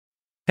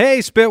Hey,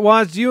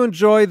 Spitwads, do you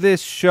enjoy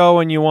this show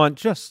and you want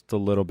just a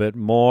little bit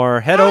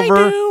more? Head over.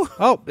 I do.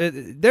 Oh,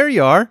 there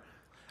you are.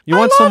 You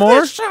want some more?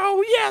 This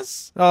show,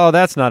 yes. Oh,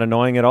 that's not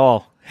annoying at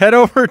all. Head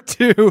over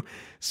to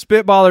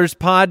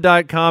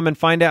SpitballersPod.com and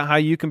find out how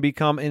you can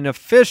become an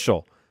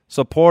official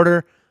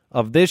supporter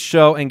of this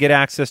show and get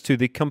access to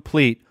the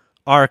complete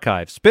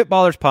archive.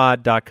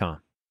 SpitballersPod.com.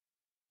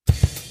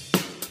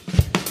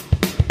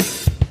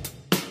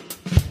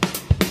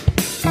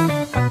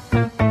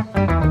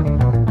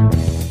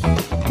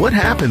 What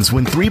happens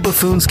when three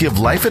buffoons give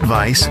life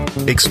advice,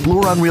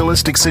 explore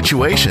unrealistic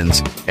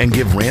situations, and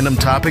give random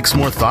topics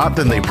more thought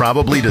than they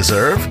probably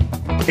deserve?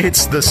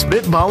 It's the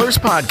Spitballers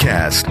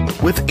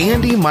Podcast with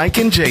Andy, Mike,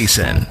 and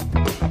Jason.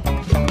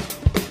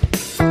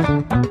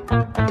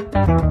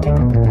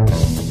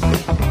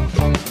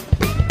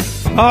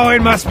 Oh,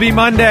 it must be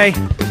Monday.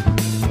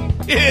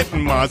 It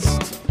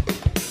must.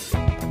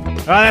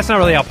 That's not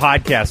really how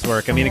podcasts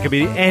work. I mean, it could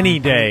be any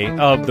day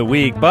of the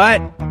week,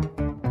 but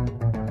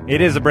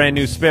it is a brand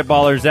new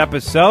Spitballers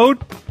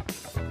episode.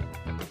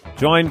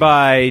 Joined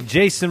by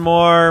Jason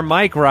Moore,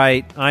 Mike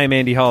Wright, I am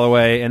Andy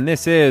Holloway, and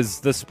this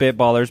is the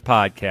Spitballers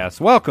Podcast.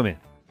 Welcome in.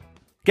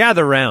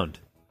 Gather round.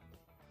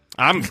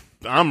 I'm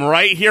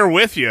right here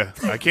with you.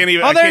 I can't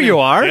even. Oh, there you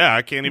are. Yeah,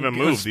 I can't even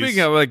move. Speaking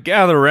of like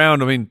gather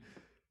around, I mean,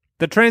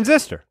 The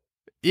transistor.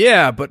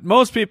 yeah, but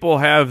most people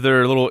have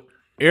their little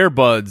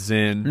earbuds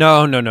in.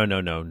 No.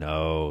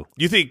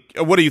 You think?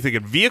 What do you think? A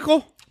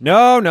vehicle?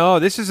 No,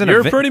 this is an You're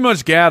event. pretty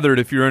much gathered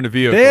if you're in a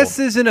vehicle. This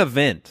is an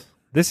event.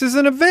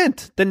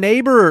 The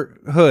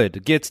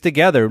neighborhood gets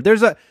together.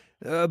 There's a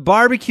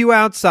barbecue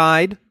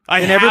outside, I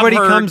and have everybody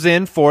heard- comes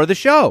in for the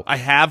show. I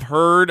have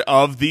heard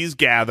of these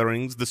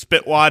gatherings, the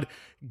Spitwad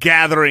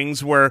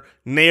gatherings, where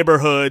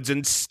neighborhoods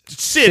and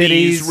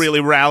cities really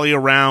rally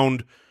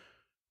around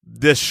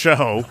this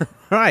show.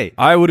 Right.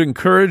 I would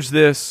encourage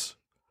this,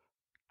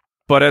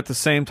 but at the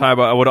same time,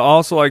 I would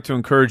also like to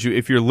encourage you,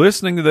 if you're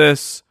listening to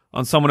this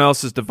on someone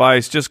else's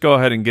device, just go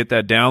ahead and get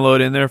that download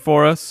in there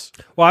for us.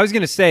 Well, I was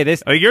going to say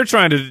this. You're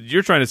trying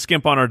to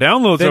skimp on our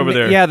downloads over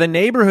there. Yeah, the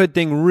neighborhood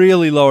thing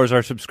really lowers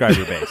our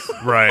subscriber base.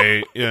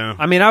 Right, yeah.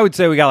 I mean, I would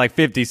say we got like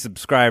 50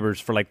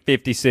 subscribers for like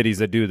 50 cities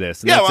that do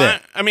this. And Yeah, that's well,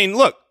 it. I mean,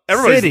 look,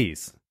 everybody's...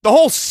 Cities. The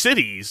whole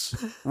cities,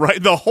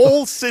 right? The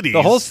whole cities.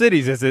 The whole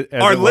cities as are it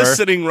were.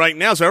 listening right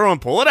now. So everyone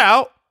pull it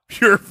out,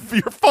 your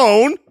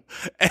phone,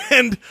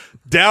 and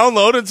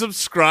download and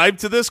subscribe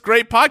to this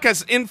great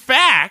podcast. In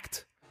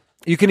fact...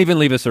 You can even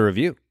leave us a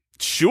review.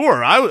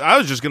 Sure. I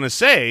was just going to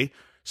say,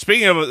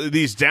 speaking of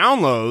these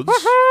downloads,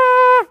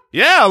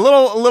 yeah, a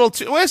little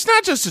toot. Well, it's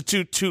not just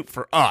a toot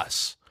for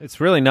us.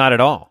 It's really not at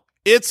all.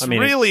 It's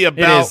really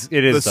about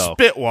it is the though.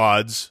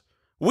 Spitwads.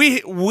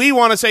 We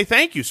want to say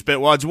thank you,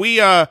 Spitwads. We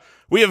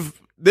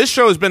have this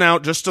show has been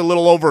out just a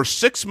little over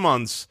 6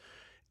 months,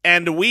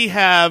 and we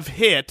have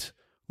hit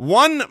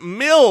 1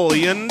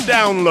 million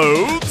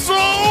downloads.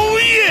 Oh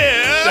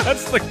yeah,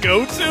 That's the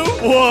go-to?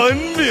 1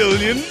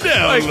 million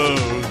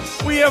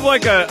downloads. We have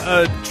like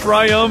a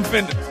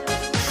triumphant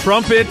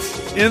trumpet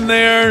in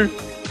there.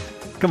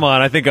 Come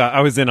on, I think I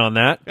was in on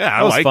that. Yeah,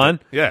 that was liked fun.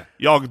 it. Yeah,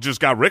 y'all just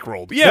got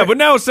rickrolled. Yeah, but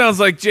now it sounds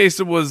like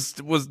Jason was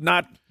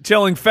not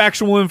telling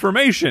factual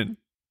information.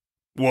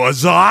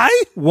 Was I?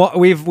 Well,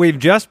 we've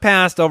just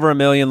passed over 1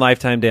 million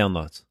lifetime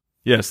downloads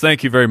Yes,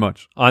 thank you very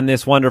much. on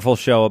this wonderful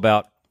show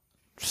about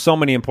so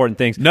many important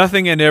things.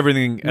 Nothing and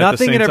everything at the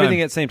Nothing same and everything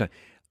time. at the same time.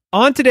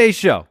 On today's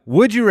show,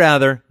 would you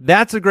rather?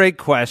 That's a great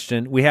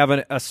question. We have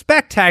a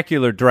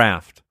spectacular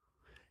draft.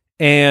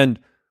 And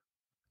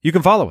you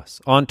can follow us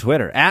on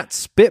Twitter at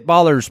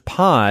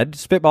SpitballersPod.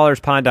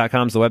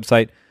 SpitballersPod.com is the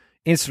website.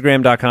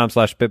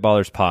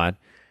 Instagram.com/SpitballersPod.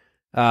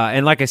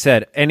 And like I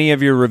said, any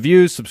of your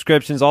reviews,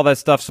 subscriptions, all that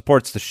stuff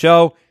supports the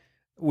show.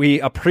 We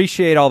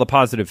appreciate all the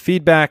positive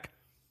feedback.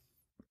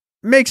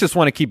 Makes us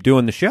want to keep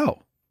doing the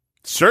show.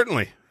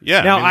 Certainly.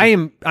 Yeah. Now I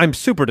mean, I'm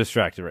super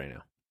distracted right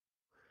now,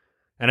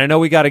 and I know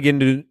we got to get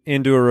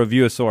into a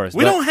Reviewosaurus.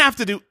 we don't have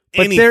to do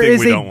But anything. there is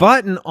we a don't want.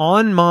 button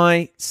on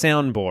my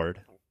soundboard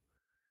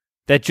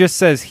that just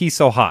says "He's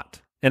so hot,"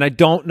 and I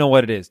don't know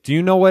what it is. Do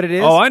you know what it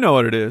is? Oh, I know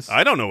what it is.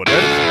 I don't know what it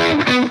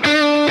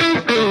is.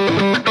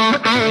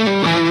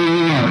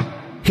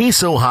 He's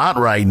so hot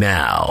right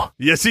now.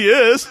 Yes, he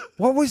is.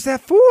 What was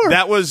that for?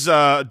 That was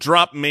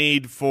drop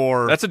made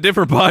for. That's a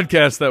different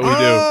podcast that we do.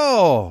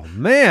 Oh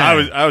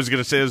man! I was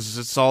gonna say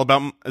it's all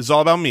about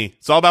me.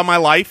 It's all about my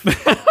life.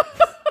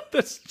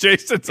 That's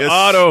Jason's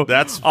Yes,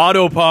 that's-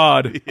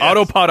 Autopod. Yes.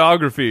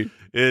 Autopodography.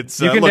 It's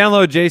you can look,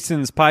 download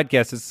Jason's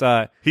podcast. It's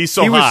He's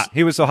so he hot.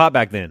 he was so hot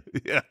back then.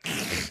 Yeah.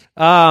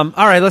 All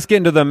right, let's get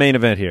into the main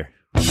event here.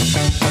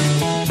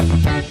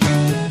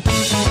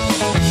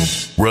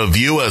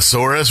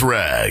 Reviewosaurus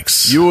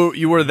Rex.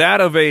 You were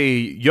that of a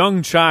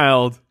young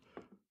child.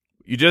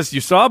 You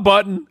saw a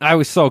button. I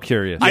was so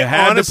curious. You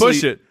had to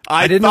push it.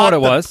 I didn't know what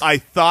it was. I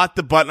thought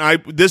the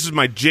button. This is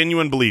my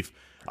genuine belief.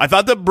 I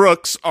thought that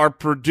Brooks, our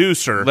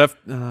producer, Left-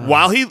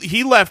 while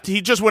he left,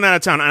 he just went out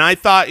of town, and I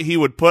thought he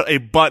would put a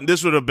button.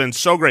 This would have been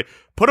so great.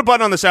 Put a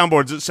button on the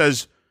soundboards that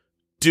says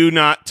do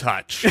not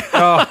touch.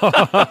 Oh,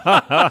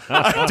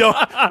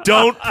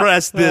 don't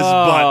press this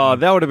button.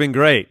 that would have been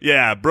great.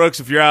 Yeah, Brooks,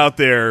 if you're out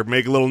there,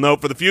 make a little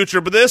note for the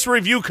future. But this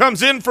review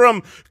comes in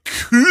from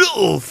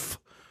Kulf.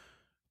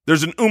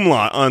 There's an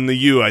umlaut on the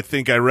U. I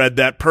think I read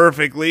that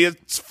perfectly.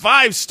 It's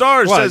 5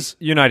 stars. Well, Says,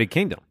 United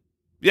Kingdom,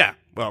 yeah,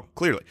 well,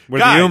 clearly. where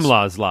Guys, the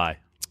umlauts lie.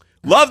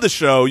 love the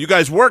show. You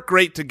guys work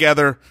great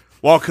together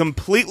while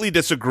completely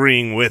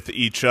disagreeing with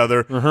each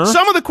other.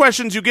 Some of the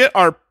questions you get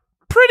are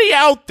pretty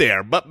out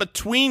there, but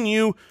between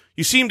you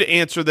seem to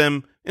answer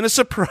them in a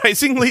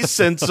surprisingly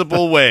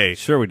sensible way.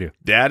 Sure we do.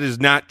 That is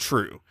not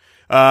true.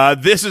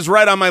 This is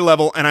right on my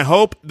level, and I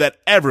hope that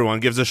everyone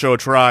gives the show a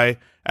try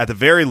at the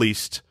very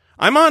least.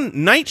 I'm on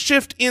night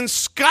shift in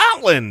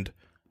Scotland,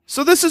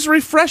 so this is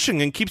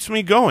refreshing and keeps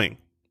me going.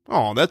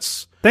 Oh,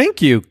 that's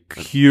Thank you,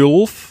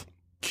 Kulf.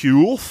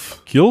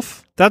 Kulf.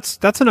 Kulf?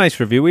 That's a nice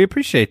review. We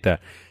appreciate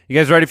that. You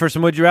guys ready for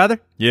some Would You Rather?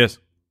 Yes.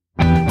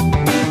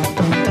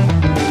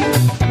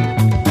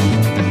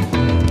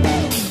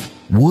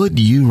 Would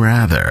you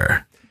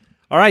rather?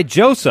 All right,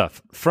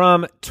 Joseph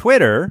from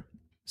Twitter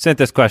sent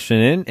this question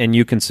in, and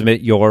you can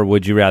submit your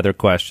Would You Rather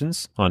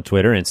questions on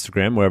Twitter,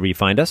 Instagram, wherever you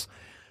find us.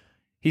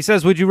 He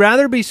says, would you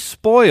rather be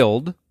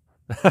spoiled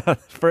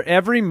for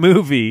every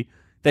movie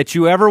that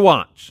you ever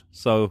watch?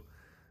 So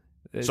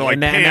like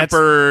and that's-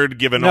 pampered,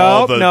 given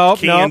all the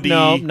candy.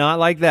 No, not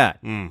like that.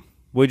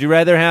 Would you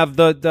rather have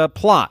the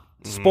plot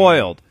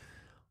spoiled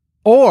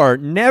or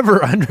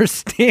never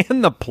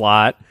understand the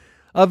plot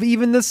of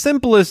even the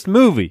simplest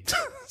movie?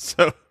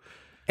 So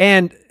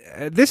And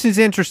this is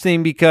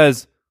interesting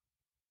because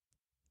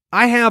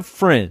I have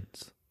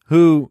friends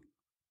who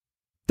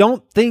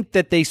don't think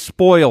that they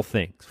spoil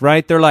things,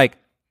 right? They're like,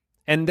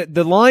 and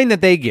the line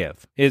that they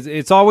give is,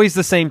 it's always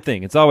the same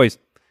thing. It's always,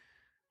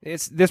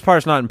 this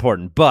part's not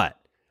important, but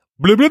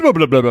blah, blah, blah,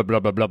 blah, blah, blah,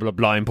 blah, blah, blah,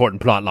 blah,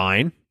 important plot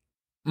line.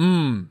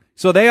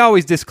 So they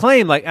always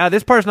disclaim like,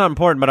 this part's not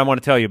important, but I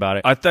want to tell you about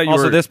it. I thought you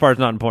also, were- this part's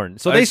not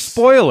important. So I they s-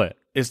 spoil it.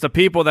 It's the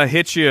people that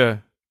hit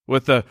you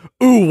with the,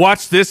 ooh,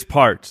 watch this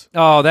part.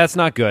 Oh, that's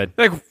not good.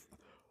 Like,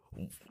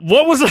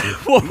 what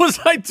was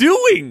I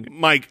doing?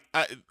 Mike,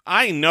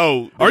 I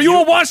know. that Are you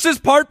a watch this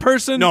part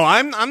person? No,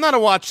 I'm not a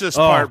watch this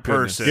part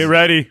goodness. person. Get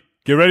ready.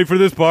 Get ready for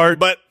this part.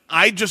 But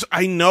I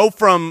know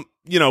from,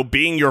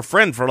 being your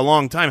friend for a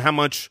long time how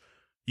much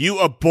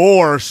you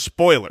abhor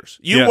spoilers.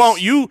 Yes.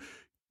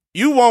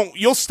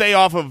 You'll stay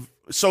off of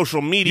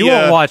social media. You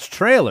won't watch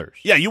trailers.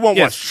 Yeah, you won't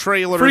Yes. watch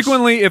trailers.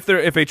 Frequently, if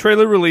a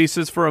trailer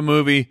releases for a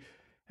movie,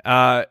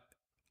 I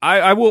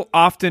will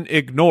often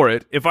ignore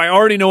it if I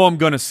already know I'm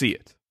going to see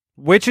it.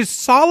 Which is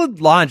solid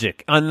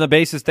logic on the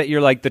basis that you're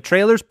like, the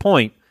trailer's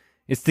point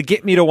is to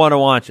get me to want to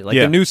watch it, like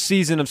Yeah. the new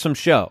season of some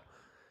show.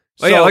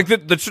 Oh, yeah, like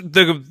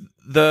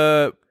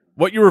the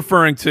what you're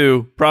referring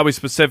to probably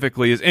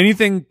specifically is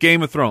anything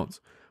Game of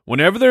Thrones.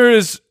 Whenever there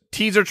is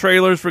teaser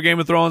trailers for Game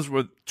of Thrones,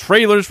 with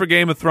trailers for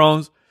Game of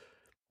Thrones,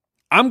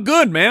 I'm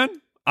good, man.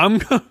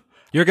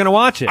 You're going to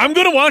watch it. I'm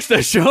going to watch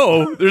that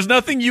show. There's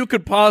nothing you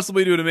could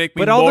possibly do to make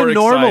me but all more the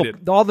normal,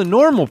 excited. all the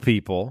normal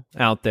people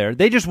out there,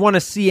 they just want to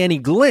see any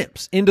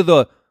glimpse into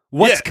the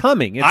what's Yeah.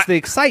 coming. It's the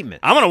excitement.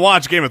 I'm going to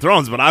watch Game of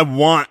Thrones, but I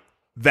want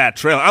that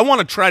trailer. I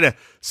want to try to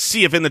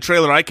see if in the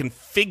trailer I can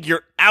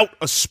figure out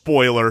a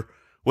spoiler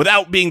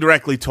without being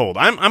directly told.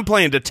 I'm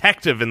playing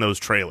detective in those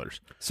trailers.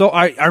 So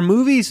are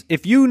movies,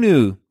 if you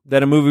knew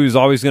that a movie was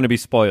always going to be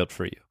spoiled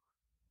for you,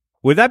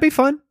 would that be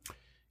fun?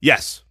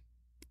 Yes,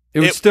 It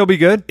would still be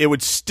good? it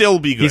would still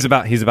be good.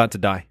 He's about to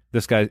die.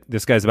 This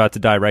guy's about to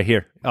die right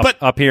here.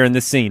 Up here in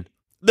this scene.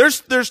 There's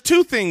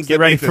two things Get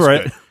that ready make this for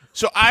it. good.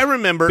 So I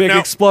remember Big now,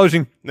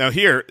 explosion. now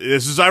here,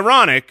 this is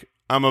ironic.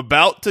 I'm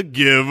about to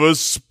give a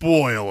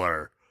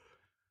spoiler.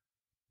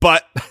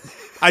 But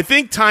I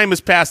think time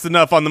has passed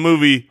enough on the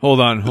movie. Hold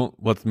on.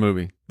 What's the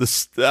movie?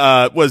 Was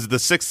The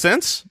Sixth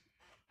Sense?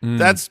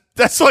 That's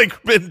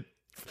like been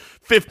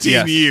 15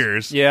 Yes.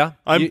 years. Yeah.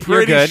 I'm you're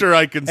pretty good. sure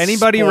I can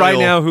Anybody spoil- right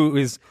now who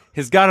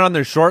has got it on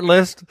their short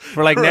list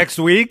for like next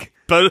week,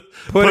 But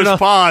put it push on,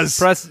 pause.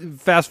 press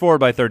fast forward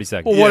by 30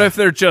 seconds. Well, what Yeah. if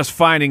they're just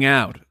finding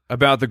out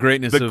about the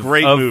greatness The of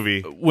great of-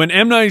 movie. When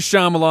M. Night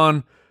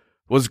Shyamalan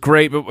was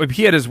great, but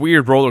he had his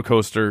weird roller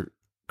coaster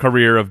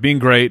career of being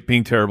great,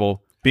 being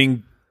terrible,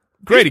 being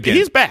great again.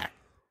 He's back.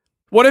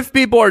 What if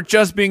people are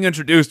just being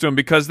introduced to him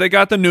because they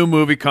got the new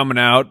movie coming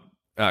out,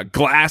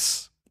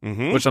 Glass,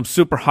 which I'm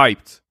super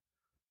hyped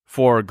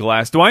for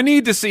Glass. Do I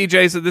need to see,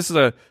 Jason? This is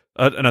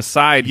an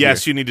aside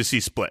Yes, here. you need to see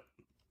Split.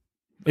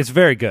 It's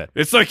very good.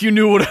 It's like you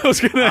knew what I was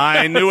going to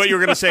I knew what you were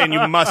going to say, and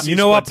you must. You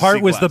know what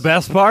part was the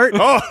best part?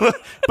 Oh,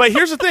 but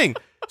here's the thing.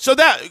 So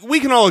that we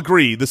can all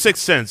agree, The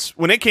Sixth Sense,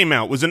 when it came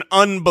out, was an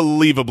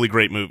unbelievably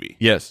great movie.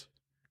 Yes.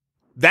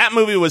 That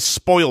movie was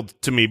spoiled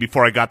to me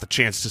before I got the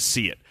chance to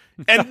see it,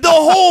 and the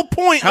whole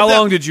point. How of that,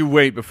 long did you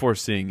wait before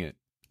seeing it?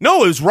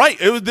 No, it was right.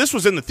 This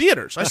was in the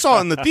theaters. I saw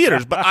it in the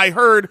theaters, but I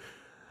heard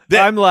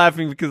that I'm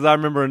laughing because I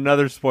remember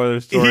another spoiler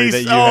story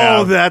that you oh,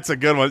 have. that's a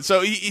good one.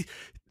 So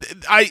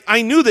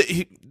I knew that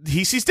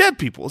he sees dead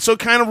people, so it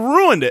kind of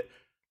ruined it,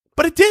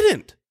 but it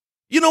didn't.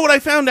 You know what I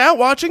found out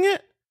watching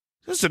it?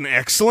 this is an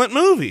excellent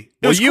movie. It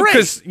Well, was great.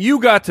 because you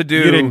got to do.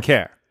 You didn't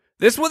care.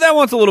 That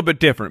one's a little bit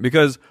different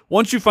because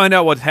once you find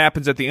out what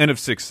happens at the end of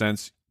Sixth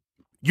Sense,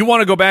 you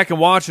want to go back and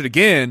watch it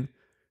again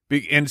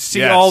and see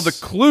Yes. all the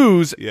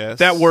clues Yes.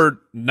 that were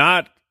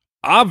not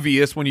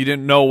obvious when you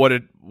didn't know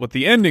what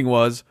the ending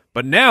was,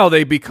 but now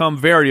they become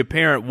very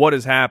apparent what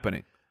is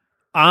happening.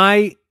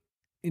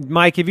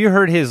 Mike, have you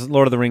heard his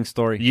Lord of the Rings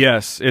story?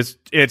 Yes,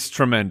 it's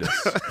tremendous.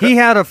 He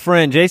had a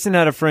friend, Jason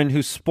had a friend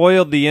who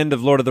spoiled the end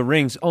of Lord of the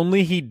Rings,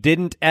 only he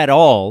didn't at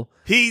all.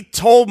 He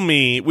told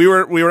me we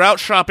were out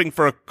shopping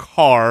for a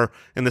car,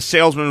 and the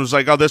salesman was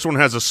like, "Oh, this one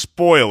has a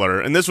spoiler."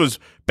 And this was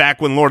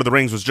back when Lord of the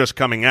Rings was just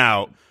coming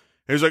out.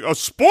 And he's like, "A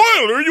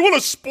spoiler? You want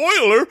a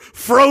spoiler?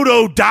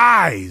 Frodo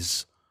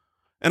dies."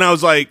 And I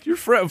was like,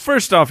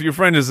 First off, your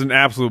friend is an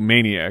absolute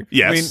maniac.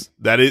 "Yes,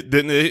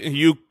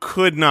 you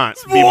could not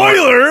I mean,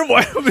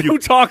 spoiler. Who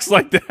talks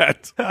like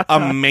that?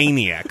 a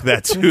maniac.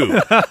 That's who.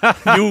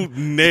 You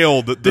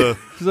nailed the.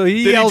 So he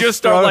Did he yells just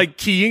start Frodo- like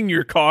keying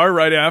your car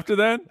right after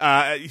that?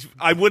 I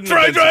wouldn't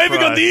Try have been driving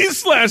on surprised. these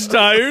slash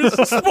tires.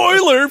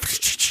 Spoiler.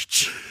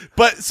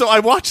 But so I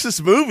watched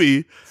this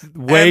movie,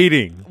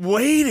 waiting.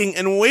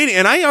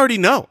 and I already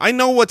know. I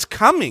know what's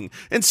coming.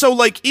 And so,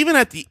 like, even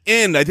at the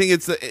end, I think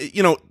it's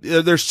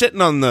they're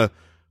sitting on the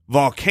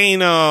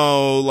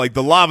volcano, like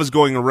the lava's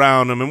going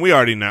around them, and I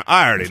already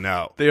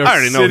know. They are I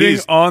already know sitting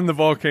on the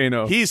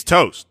volcano. he's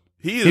toast.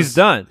 He's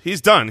done. He's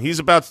done. He's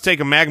about to take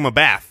a magma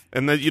bath,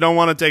 and you don't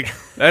want to take.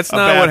 That's a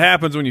not bath. what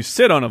happens when you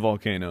sit on a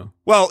volcano.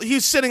 Well,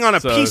 he's sitting on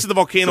a So- piece of the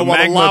volcano so while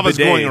the magma lava's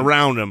bidet. going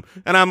around him,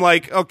 and I'm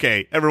like,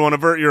 okay, everyone,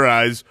 avert your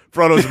eyes.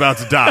 Frodo's about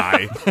to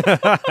die.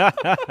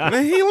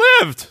 And he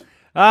lived.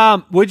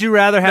 Would you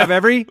rather have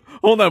every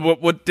Hold on.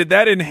 What did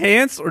that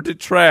enhance or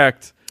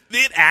detract?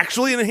 It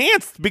actually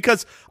enhanced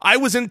because I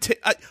was in.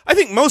 I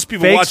think most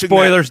people watching that,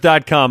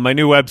 fakespoilers.com, my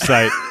new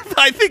website.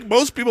 I think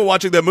most people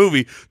watching that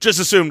movie just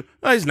assumed,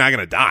 oh, he's not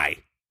going to die.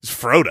 It's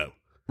Frodo.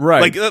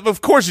 Right. Like,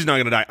 of course he's not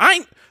going to die.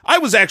 I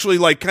was actually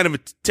like kind of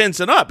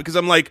tensing up because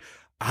I'm like,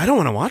 I don't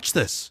want to watch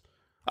this.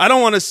 I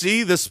don't want to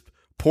see this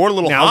poor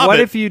little Now, hobbit what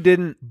if you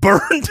didn't?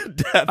 burned to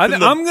death. I'm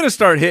going to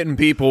start hitting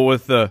people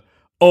with the,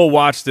 oh,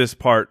 watch this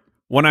part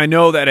when I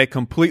know that a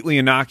completely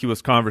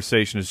innocuous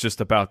conversation is just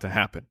about to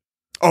happen.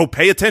 Oh,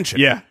 pay attention.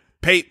 Yeah.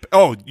 You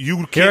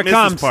Here can't it miss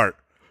comes. this part.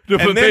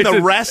 And then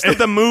the rest of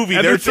the movie,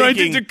 and they're trying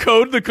thinking, to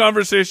decode the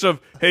conversation of,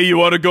 hey, you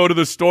want to go to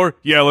the store?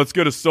 Yeah, let's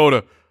get a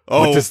soda.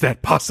 Oh. What does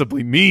that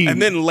possibly mean? and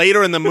then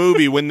later in the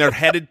movie, when they're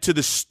headed to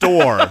the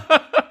store,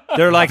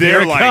 They're like, they're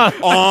here it like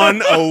comes.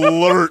 on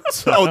alert.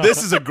 Oh,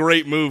 this is a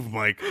great move,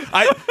 Mike.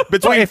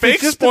 Between Well, if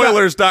it's just about-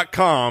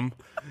 fakespoilers.com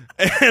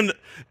and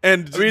I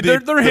mean,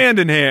 they're hand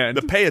in hand.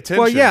 the pay attention.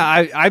 Well,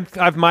 yeah,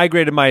 I've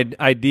migrated my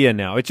idea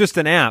now. It's just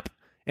an app,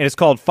 and it's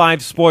called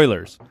 5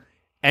 Spoilers.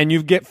 And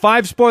you get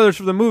 5 spoilers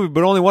for the movie,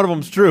 but only one of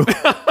them's true.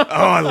 Oh,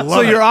 I love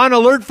So it. you're on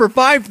alert for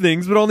 5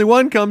 things, but only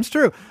one comes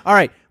true. All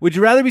right. Would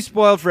you rather be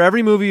spoiled for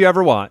every movie you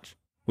ever watch,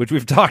 which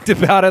we've talked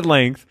about at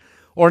length,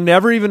 or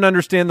never even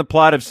understand the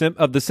plot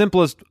of the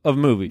simplest of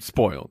movies?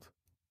 Spoiled.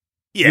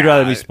 Yeah, You'd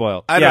rather be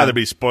spoiled. I'd Yeah. rather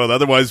be spoiled.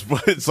 Otherwise,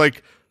 it's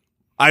like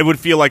I would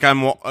feel like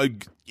I'm.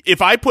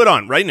 If I put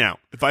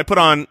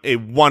on a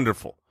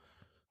wonderful,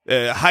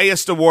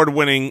 highest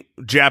award-winning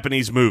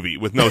Japanese movie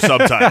with no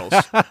subtitles,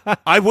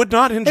 I would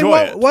not Hey, enjoy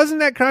it. wasn't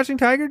that Crouching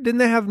Tiger? Didn't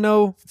they have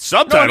no?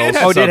 Subtitles? No,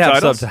 Oh, it did have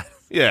subtitles.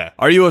 subtitles. Yeah.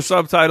 Are you a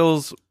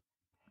subtitles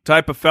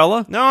type of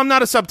fella? No, I'm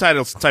not a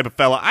subtitles type of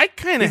fella. I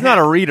kind of He's not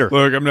a reader.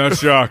 Look, I'm not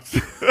shocked.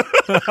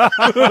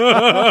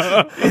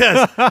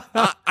 yes.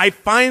 I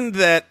find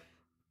that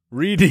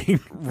Reading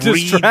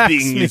distracts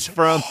reading me is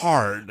from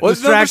hard. Well,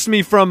 distracts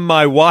me from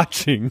my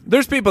watching.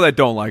 There's people that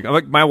don't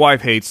like my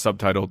wife hates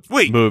subtitled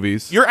Wait,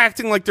 movies. You're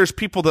acting like there's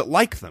people that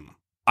like them.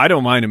 I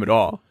don't mind them at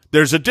all.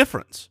 There's a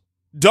difference.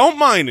 Don't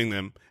minding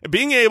them,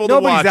 being able to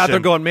Nobody's watch out there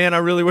them. going, man, I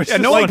really wish. Yeah,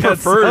 this no one one had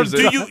prefers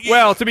subtitles." it.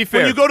 Well, to be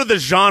fair, when you go to the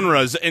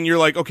genres and you're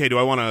like, okay, do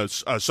I want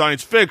a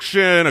science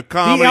fiction, a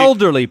comedy? The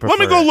elderly prefer. Let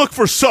me go it. look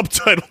for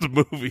subtitled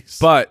movies.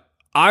 but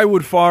I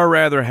would far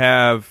rather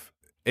have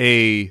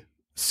a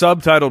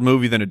subtitled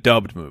movie than a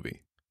dubbed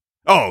movie.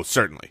 Oh,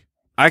 certainly.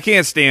 I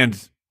can't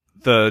stand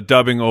the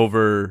dubbing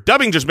over.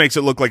 Dubbing just makes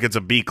it look like it's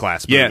a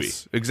B-class movie.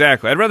 Yes,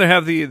 exactly. I'd rather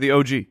have the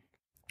OG.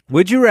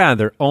 Would you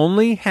rather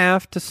only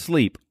have to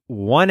sleep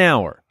 1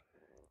 hour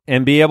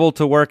and be able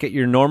to work at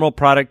your normal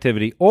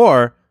productivity,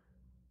 or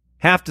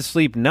have to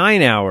sleep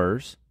 9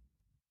 hours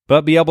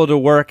but be able to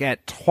work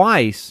at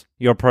twice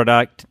your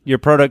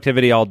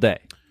productivity all day?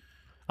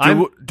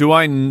 Do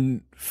I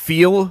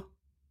feel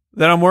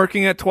that I'm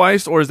working at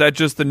twice, or is that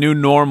just the new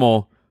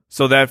normal?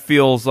 So that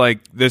feels like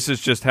this is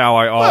just how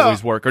I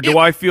always work. Or do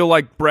I feel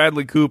like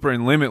Bradley Cooper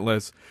in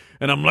Limitless,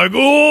 and I'm like,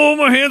 oh,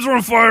 my hands are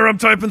on fire, I'm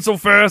typing so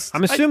fast.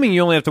 I'm assuming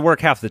you only have to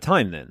work half the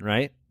time then,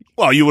 right?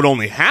 Well, you would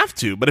only have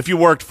to, but if you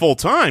worked full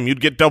time,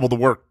 you'd get double the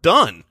work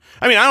done.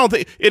 I mean, I don't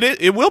think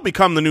it will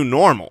become the new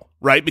normal,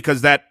 right?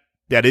 Because that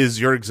is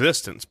your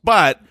existence.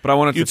 But I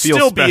want it to you'd feel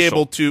still be special.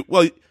 able to.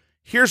 Well,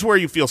 here's where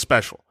you feel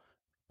special.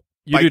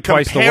 You do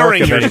twice the work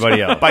of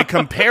anybody else. By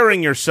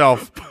comparing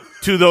yourself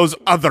to those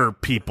other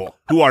people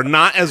who are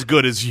not as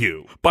good as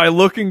you. By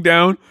looking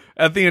down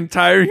at the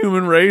entire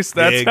human race,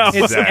 that's how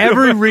Exactly. It's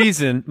every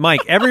reason,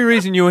 Mike, every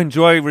reason you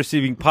enjoy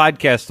receiving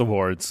podcast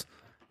awards,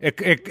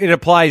 it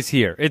applies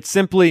here. It's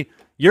simply,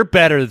 you're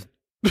better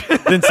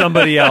than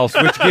somebody else,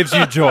 which gives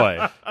you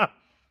joy.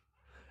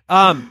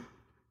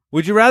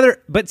 Would you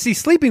rather, but see,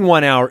 sleeping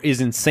 1 hour is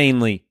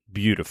insanely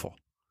beautiful.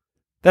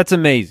 That's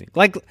amazing.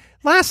 Like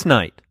last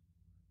night,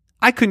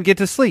 I couldn't get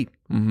to sleep.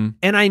 Mm-hmm.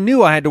 And I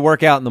knew I had to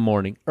work out in the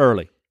morning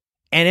early.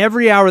 And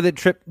every hour that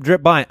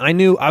dripped by, I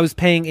knew I was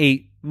paying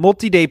a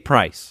multi-day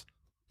price.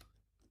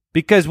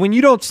 Because when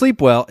you don't sleep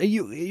well,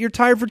 you're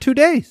tired for 2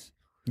 days.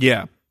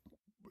 Yeah.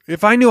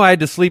 If I knew I had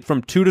to sleep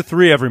from 2 to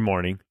 3 every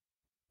morning,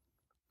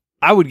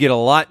 I would get a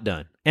lot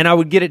done. And I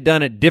would get it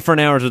done at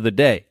different hours of the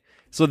day.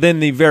 So then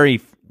the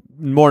very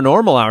more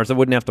normal hours, I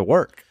wouldn't have to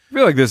work. I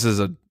feel like this is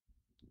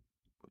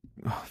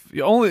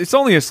it's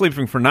only a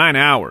sleeping for 9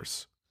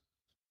 hours.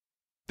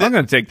 I'm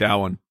going to take that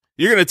one.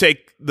 You're going to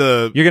take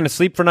the... You're going to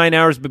sleep for 9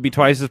 hours but be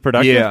twice as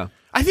productive? Yeah.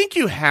 I think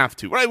you have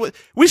to, right?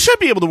 We should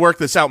be able to work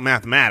this out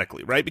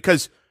mathematically, right?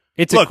 Because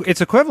It's look, it's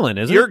equivalent,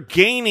 isn't you're it?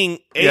 gaining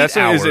 8 Yeah,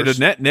 so hours. is it a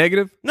net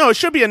negative? No, it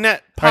should be a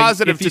net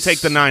positive if you to take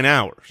the 9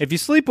 hours. If you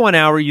sleep 1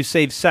 hour, you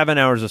save 7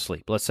 hours of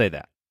sleep. Let's say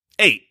that.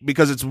 8,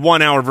 because it's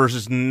 1 hour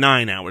versus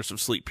 9 hours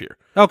of sleep here.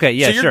 Okay,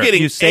 yeah, So you're sure.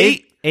 getting you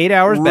save 8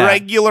 hours back,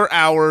 regular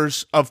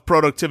hours of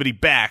productivity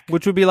back.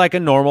 which would be like a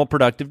normal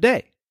productive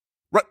day.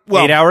 Right,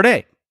 well, 8-hour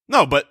day.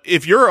 no, but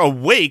if you're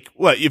awake,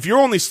 if you're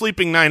only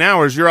sleeping 9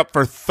 hours, you're up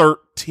for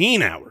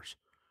 13 hours.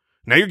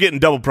 Now you're getting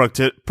double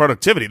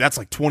productivity. That's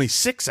like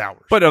 26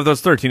 hours. But of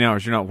those 13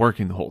 hours, you're not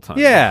working the whole time.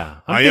 Yeah.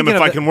 I am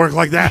if I can work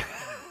like that.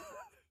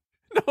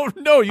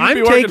 No, you'd I'm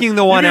be working, taking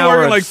the you'd 1 be hour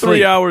working of like 3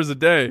 sleep. hours a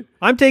day.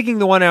 I'm taking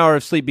the 1 hour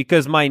of sleep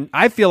because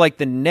I feel like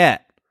the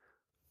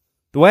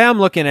way I'm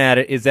looking at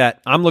it is that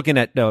I'm looking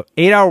at the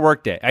 8-hour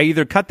workday. I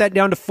either cut that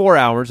down to 4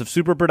 hours of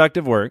super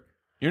productive work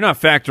You're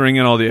not factoring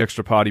in all the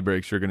extra potty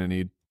breaks you're going to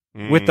need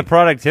with the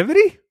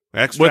productivity.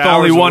 Extra with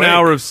only hours 1 awake.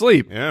 hour of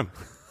sleep. Yeah.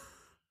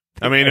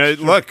 I mean,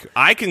 look,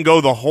 I can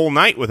go the whole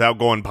night without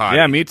going potty.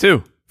 Yeah, me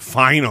too.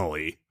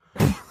 Finally.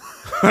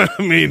 I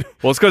mean,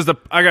 Well, it's because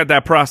I got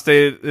that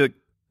prostate.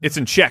 It's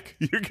in check.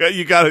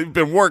 you got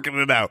been working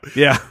it out.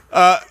 Yeah,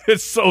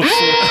 it's so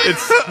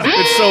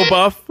it's so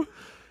buff.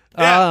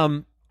 Yeah.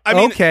 I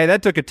mean, Okay,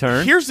 that took a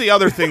turn. Here's the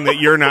other thing that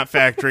you're not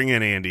factoring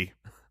in, Andy.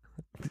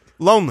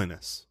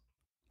 Loneliness.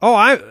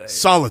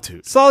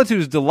 Solitude. Solitude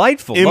is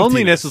delightful. Emptiness.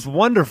 Loneliness is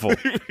wonderful.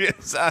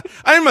 Yes,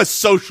 I'm a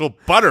social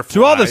butterfly.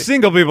 To all the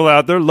single people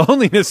out there,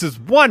 loneliness is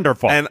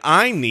wonderful. And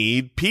I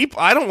need people.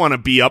 I don't want to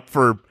be up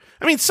for.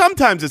 I mean,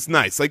 sometimes it's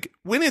nice, like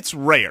when it's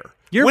rare.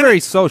 You're When very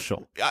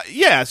social.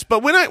 yes,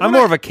 but I'm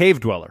more of a cave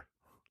dweller.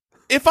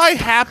 if I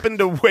happen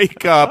to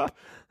wake up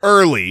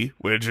early,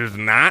 which is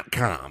not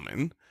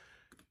common,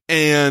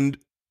 and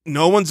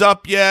no one's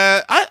up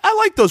yet, I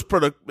like those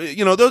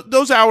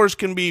those hours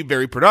can be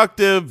very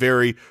productive,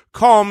 very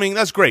calming.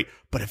 That's great.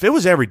 But if it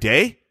was every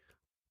day,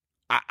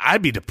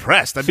 I'd be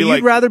depressed. I'd So be you'd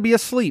like, rather be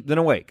asleep than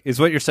awake, is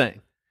what you're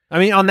saying. I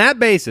mean, on that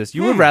basis,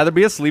 you would rather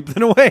be asleep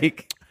than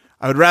awake.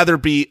 I would rather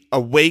be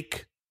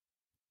awake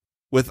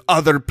with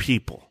other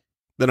people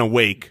than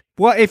awake.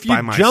 Well, if you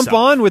By jump myself.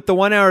 on with the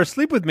 1 hour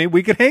sleep with me,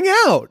 we could hang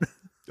out.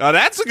 Oh,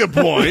 that's a good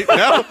point.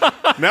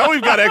 Now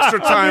we've got extra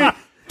time.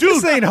 Dude,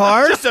 this ain't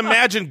hard. Just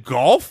imagine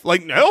golf.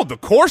 Like, no, the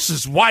course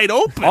is wide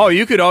open. Oh,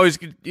 you could always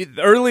the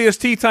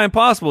earliest tea time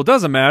possible.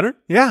 Doesn't matter.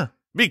 Yeah.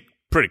 Be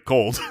pretty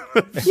cold.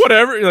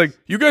 Whatever. Like,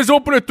 you guys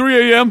open at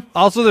 3 a.m.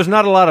 Also, there's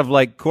not a lot of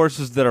like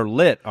courses that are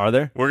lit, are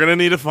there? We're going to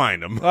need to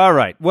find them. All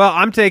right. Well,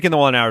 I'm taking the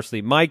 1 hour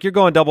sleep. Mike, you're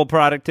going double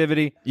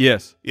productivity.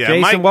 Yes. Yeah,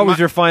 Jason, what was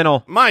your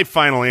final? My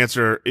final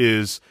answer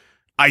is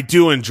I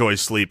do enjoy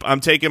sleep. I'm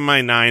taking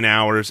my 9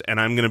 hours, and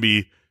I'm going to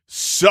be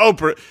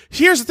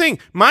Here's the thing.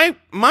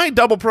 My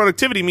double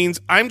productivity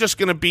means I'm just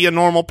going to be a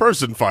normal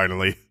person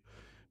finally,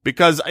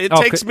 because it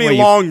takes me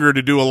longer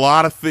to do a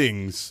lot of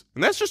things,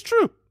 and that's just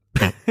true.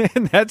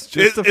 And that's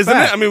just a Isn't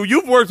fact. it? I mean,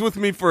 you've worked with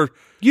me for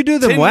You do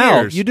them 10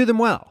 well. years. You do them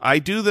well. I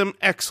do them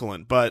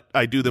excellent, but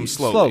I do them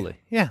slowly.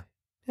 Yeah.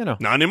 You know.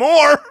 Not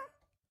anymore.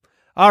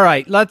 All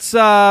right. Let's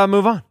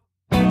move on.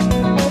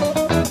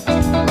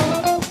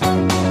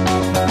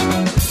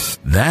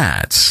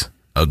 That's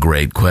a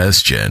great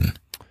question.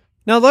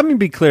 Now, let me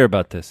be clear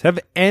about this. Have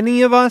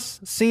any of us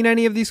seen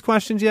any of these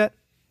questions yet?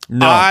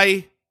 No.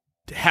 I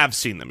have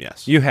seen them,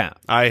 yes. You have.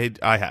 I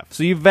have.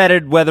 So you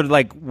vetted whether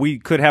like we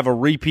could have a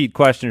repeat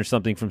question or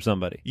something from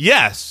somebody.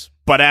 Yes,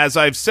 but as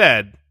I've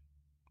said,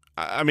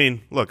 I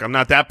mean, look, I'm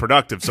not that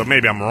productive, so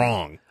maybe I'm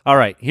wrong. All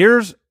right.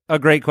 Here's a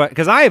great question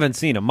because I haven't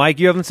seen them. Mike,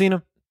 you haven't seen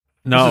them?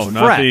 no, this is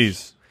not fresh.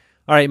 these.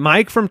 All right.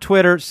 Mike from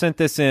Twitter sent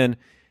this in.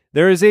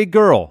 There is a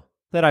girl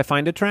that I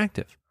find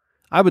attractive.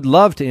 I would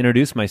love to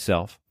introduce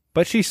myself,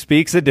 but she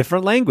speaks a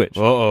different language.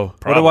 Uh-oh.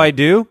 What do I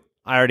do?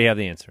 I already have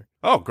the answer.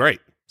 Oh, great.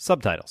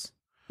 Subtitles.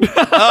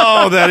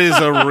 Oh, that is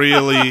a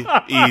really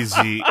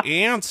easy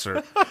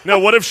answer. Now,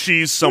 what if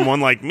she's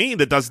someone like me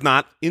that does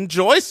not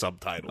enjoy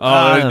subtitles?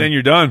 Oh, then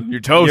you're done.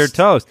 You're toast. You're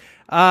toast.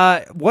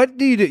 What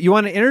do? You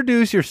want to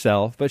introduce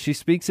yourself, but she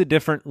speaks a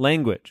different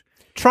language.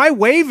 Try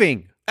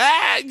waving.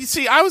 You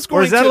see, I was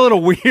going Or is that a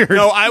little weird?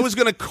 No, I was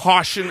going to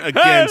caution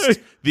against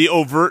the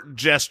overt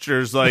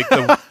gestures, like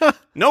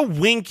no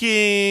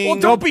winking. Well,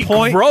 don't be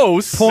point,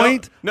 gross.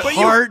 Point, No,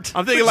 heart.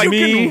 I'm thinking like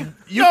me.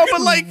 No,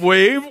 but like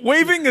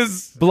waving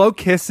is Blow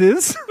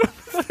kisses.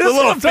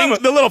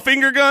 the little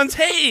finger guns.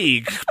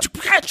 Hey,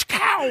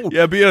 cow.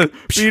 yeah. Be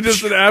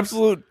just an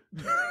absolute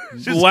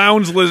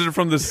lounge lizard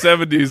from the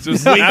 70s,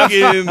 just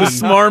Winking. the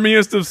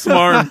smarmiest of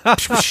smarm.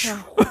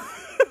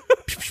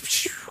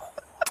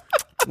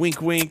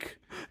 Wink, wink.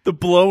 The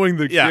blowing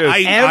the Yeah, kiss. I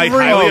Every-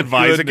 highly oh,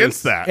 advise goodness.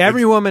 against that.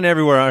 Every woman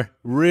everywhere are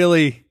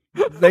really.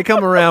 They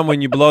come around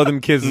when you blow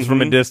them kisses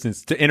from a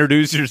distance to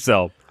introduce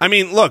yourself. I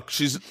mean, look,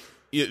 she's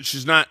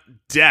not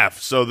deaf,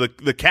 so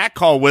the cat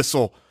call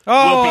whistle will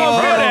Oh,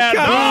 be heard.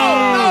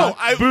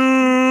 come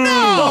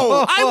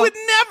No, I would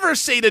never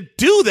say to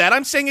do that.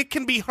 I'm saying it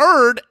can be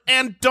heard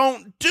and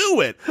don't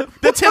do it.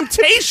 The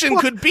temptation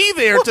could be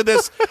there to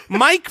this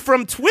Mike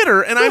from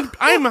Twitter, and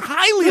I'm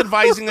highly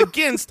advising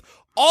against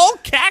all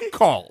cat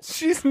calls.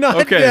 She's not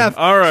Okay, deaf.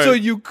 all right. So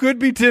you could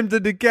be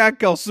tempted to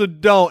catcall, so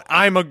don't.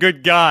 I'm a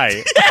good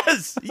guy.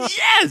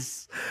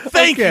 Yes.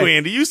 Thank you, Okay.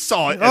 Andy. You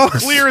saw it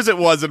as clear as it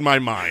was in my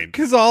mind.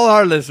 Because all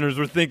our listeners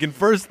were thinking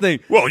first thing.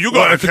 Well, you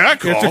got a cat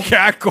call. It's a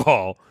cat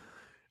call.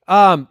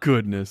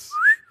 Goodness.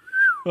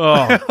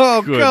 Oh,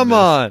 Oh, goodness. come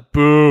on.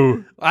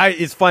 Boo.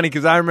 It's funny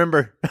because I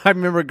remember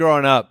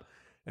growing up,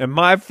 and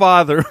my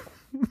father,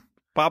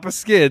 Papa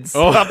Skids,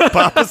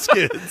 Papa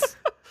Skids.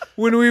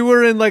 when we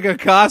were in like a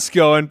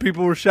Costco and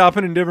people were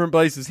shopping in different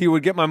places, he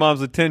would get my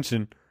mom's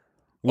attention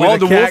with Oh, a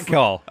the cat wolf-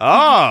 call.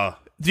 Ah.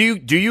 Do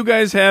you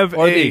guys have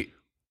Or a the-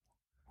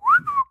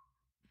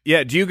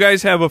 Yeah, do you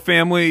guys have a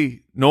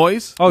family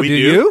noise? Oh, We do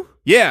do? you?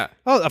 Yeah.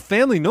 Oh, a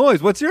family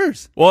noise. What's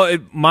yours? Well,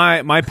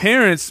 my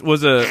parents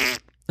was a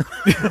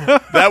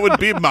That would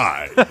be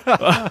mine.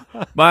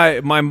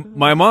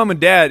 my mom and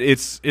dad.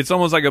 It's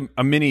almost like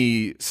a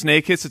mini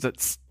snake hiss. It's a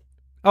tss.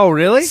 Oh,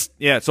 really?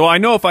 Yeah. So I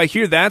know if I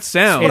hear that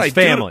sound, It's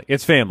family.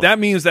 It's family. that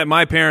means that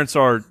my parents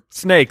are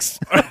Snakes.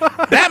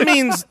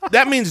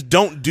 That means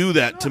don't do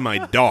that to my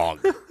dog.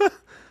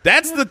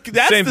 That's Same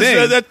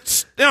the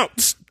thing. no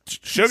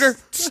sugar.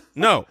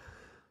 No.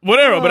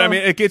 whatever. But I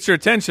mean, it gets your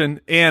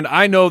attention, and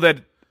I know that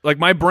like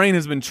my brain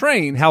has been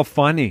trained, How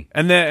funny.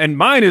 and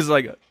mine is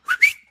like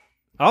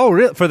Oh,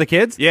 really? For the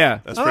kids? yeah.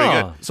 That's pretty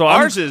Oh. good. So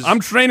Ours I'm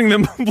training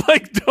them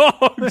like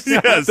dogs.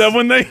 Yes. That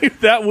when they hear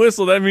that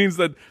whistle, that means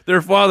that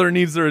their father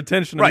needs their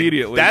attention Right.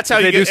 immediately. That's how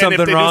If you they get. do And if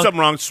something they wrong- do something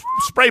wrong,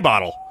 spray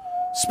bottle,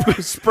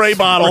 spray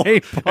bottle,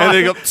 Spray and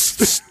they go.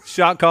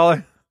 Shot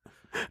caller.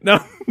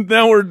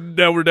 now we're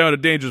down a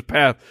dangerous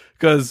path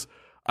because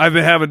I've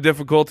been having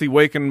difficulty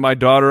waking my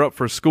daughter up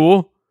for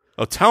school.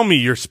 Oh, tell me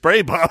your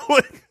spray bottle.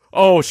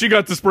 Oh, she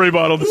got the spray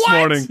bottle this What?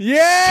 morning.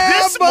 Yeah,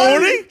 This buddy.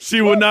 morning?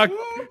 She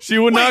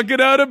would not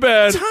get out of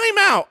bed. Time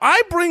out.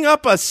 I bring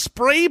up a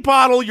spray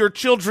bottle your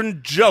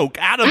children joke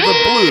out of the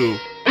blue,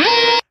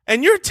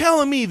 and you're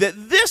telling me that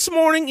this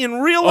morning in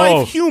real life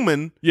Oh.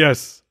 human,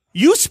 Yes.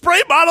 you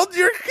spray bottled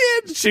your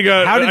kids. She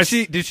got How I-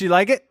 did she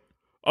like it?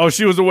 Oh,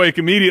 she was awake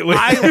immediately.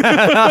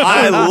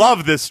 I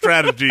love this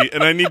strategy,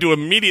 and I need to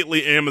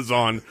immediately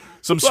Amazon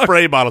some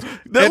spray bottles.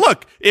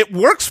 Look, it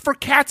works for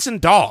cats and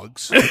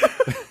dogs,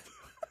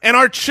 and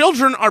our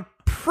children are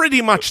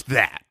pretty much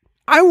that.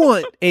 I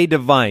want a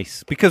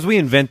device because we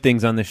invent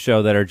things on this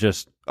show that are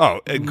just Oh,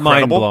 incredible!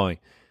 mind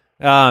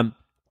blowing.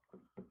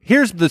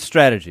 Here's the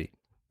strategy.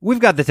 We've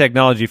got the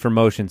technology for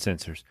motion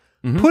sensors.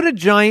 Put a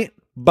giant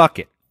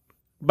bucket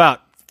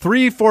about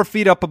 3-4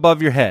 feet up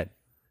above your head.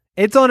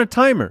 It's on a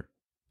timer,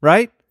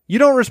 right? You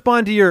don't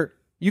respond to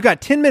you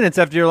got 10 minutes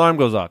after your alarm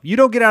goes off. You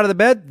don't get out of the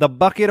bed, the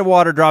bucket of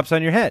water drops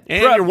on your head.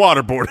 And you're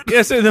waterboarded.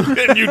 Yes, and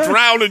and you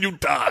drown and you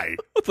die.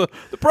 the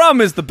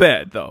problem is the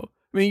bed, though.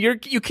 I mean,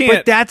 you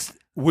can't. But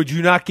would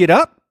you not get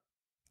up?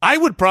 I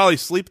would probably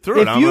sleep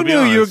through it. If you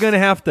knew you were going to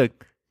have to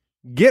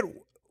get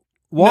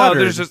water.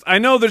 No, I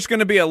know there's going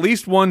to be at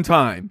least one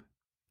time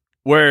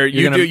where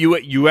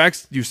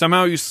you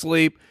somehow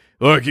sleep.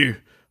 Look,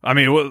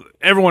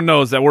 everyone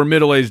knows that we're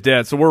middle-aged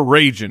dads, so we're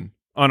raging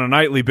on a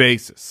nightly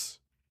basis.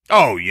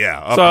 Oh yeah.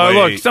 Up So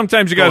late, look,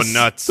 sometimes you got going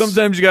nuts.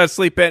 Sometimes you got to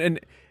sleep in,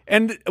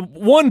 and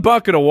one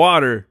bucket of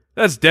water,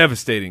 that's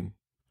devastating.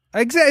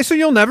 Exactly. So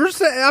you'll never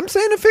say. I'm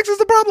saying it fixes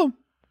the problem.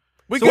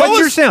 So go what's with-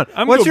 your sound?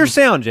 I'm What's good your with-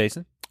 sound,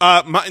 Jason?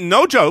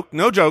 No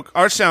joke.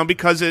 Our sound,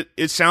 because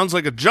it sounds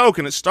like a joke,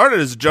 and it started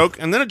as a joke,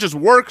 and then it just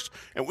works,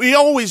 and we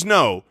always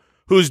know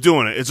who's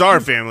doing it. It's our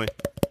family.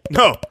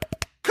 No.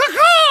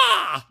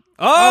 Caw-caw!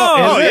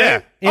 Oh, is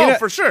it? yeah. In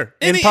For sure.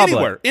 in public.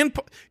 Anywhere.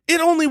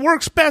 It only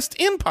works best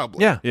in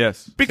public. Yeah.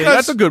 Yes, Because-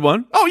 that's a good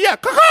one. Oh, yeah.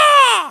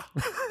 Caw-caw!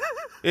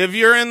 If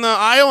you're in the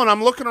aisle and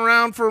I'm looking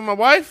around for my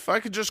wife, I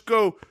could just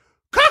go,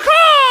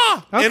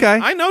 caw-caw! And Okay.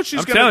 I know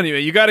she's I'm going telling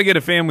you got to get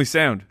a family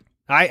sound.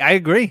 I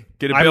agree.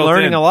 Get it I'm built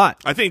learning in. a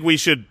lot. I think we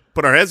should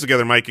put our heads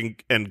together, Mike,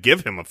 and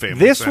give him a family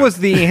This sound. was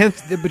the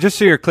answer. Just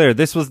so you're clear,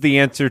 this was the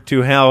answer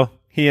to how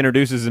he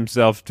introduces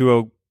himself to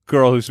a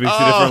girl who speaks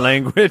a different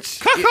language.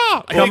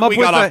 I think we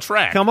got off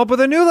track. Come up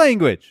with a new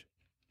language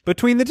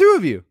between the two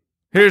of you.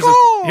 Here's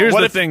What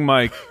the if- thing,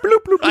 Mike.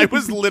 I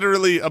was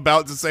literally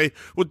about to say,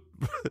 well,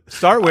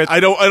 Start with. I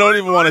don't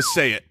even want to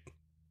say it,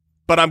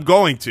 but I'm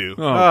going to.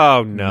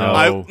 Oh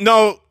no!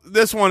 No,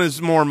 this one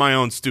is more my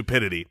own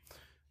stupidity.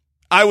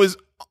 I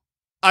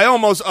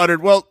almost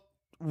uttered, well,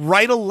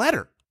 write a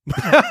letter.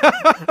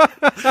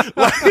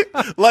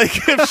 like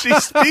if she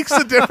speaks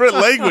a different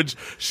language,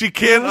 she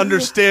can't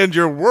understand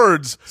your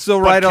words. So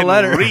but write a can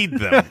letter. Read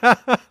them.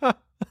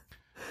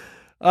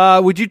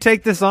 Would you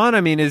take this on?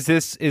 I mean, is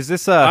this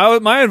a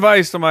My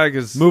advice to Mike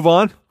is move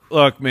on?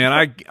 look,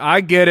 man,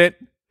 I get it,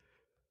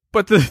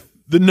 but the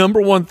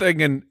number one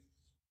thing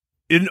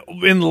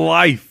in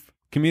life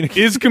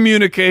is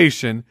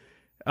communication.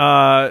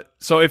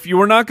 So if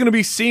you are not going to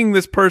be seeing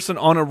this person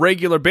on a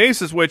regular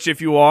basis, which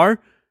if you are,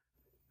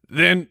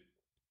 then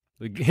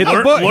Hit learn,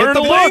 the book. learn Hit the the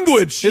books.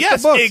 language. Hit the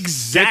Yes, books.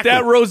 exactly. Get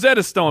that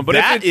Rosetta Stone. But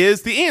That if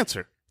is the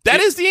answer.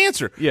 That is the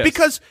answer. Yes.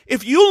 Because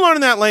if you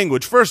learn that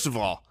language, first of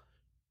all,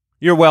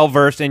 You're well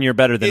versed and you're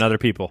better than other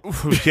people.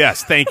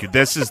 yes, thank you.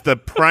 This is the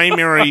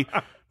primary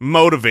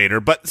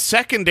motivator. But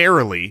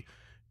secondarily,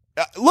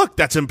 look,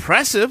 that's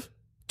impressive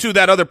to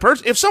that other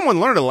person. If someone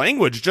learned a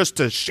language just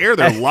to share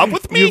their love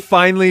with me,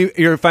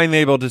 You're finally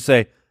able to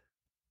say,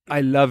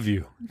 "I love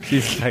you."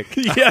 She's like,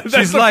 Yeah, that's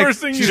she's the like,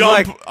 first thing you she's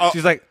jump like, up.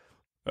 she's like,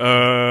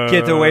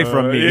 get away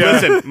from me. yeah.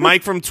 listen,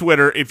 Mike from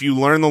Twitter, if you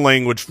learn the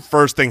language,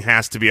 first thing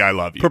has to be I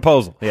love you.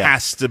 Proposal. Yeah.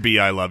 Has to be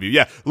I love you.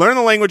 Yeah. Learn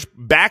the language.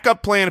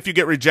 Backup plan if you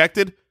get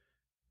rejected.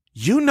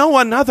 You know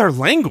another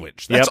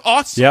language. That's Yep.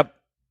 awesome. Yep.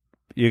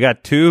 You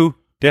got two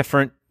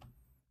different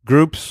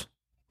groups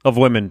of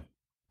women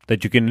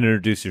that you can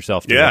introduce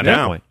yourself to Yeah, at that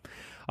now. point.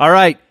 All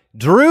right.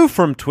 Drew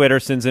from Twitter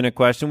sends in a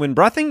question. When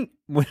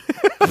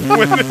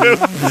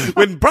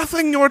when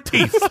brushing your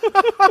teeth,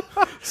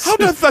 how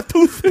does the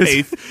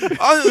toothpaste go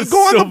on the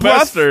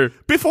Sylvester. brush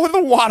before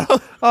the water?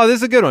 Oh, this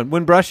is a good one.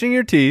 When brushing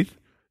your teeth,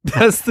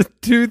 does the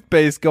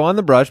toothpaste go on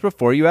the brush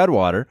before you add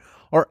water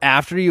or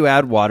after you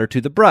add water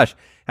to the brush?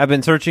 I've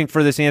been searching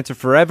for this answer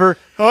forever.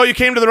 Oh, you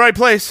came to the right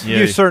place.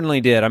 You certainly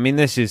did. I mean,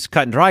 this is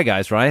cut and dry,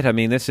 guys, right? I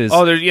mean, this is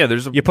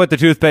there's a you put the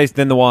toothpaste,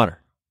 then the water.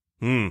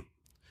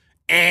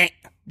 Eh.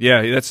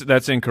 yeah,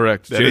 that's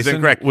incorrect. That is Jason,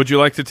 incorrect. Would you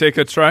like to take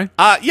a try?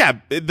 Yeah,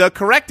 the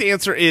correct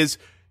answer is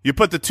you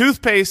put the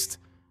toothpaste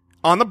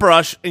on the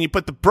brush and you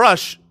put the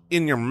brush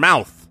in your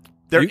mouth.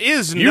 There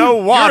is no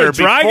you're water a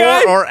dry before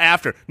guy? or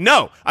after.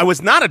 No, I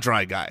was not a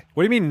dry guy.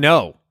 What do you mean,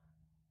 no?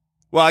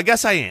 Well, I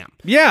guess I am.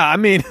 Yeah, I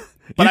mean,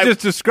 But you I- just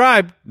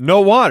described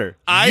no water.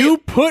 You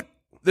put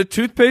the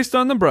toothpaste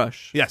on the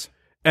brush, Yes.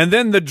 and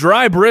then the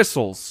dry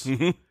bristles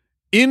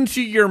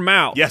into your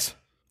mouth. Yes.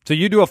 So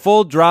you do a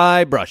full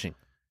dry brushing.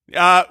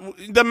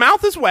 The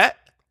mouth is wet,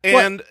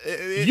 and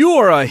You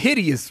are a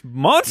hideous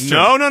monster.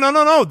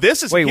 no.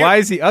 This is Wait, here- why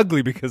is he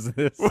ugly because of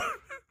this?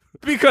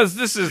 Because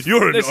this is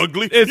You're this- an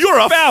ugly. It's You're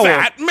a foul.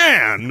 fat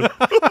man.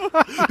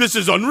 This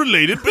is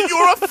unrelated, but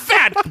you're a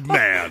fat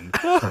man.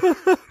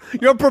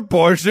 Your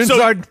proportions So-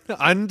 are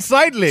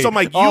unsightly. So,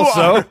 Mike,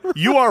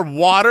 you are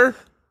water,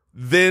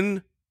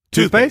 then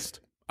toothpaste.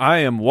 I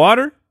am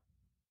water,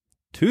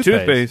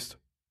 toothpaste,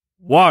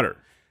 water.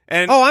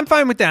 And Oh, I'm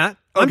fine with that.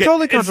 I'm Okay,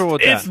 totally comfortable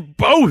with It's that.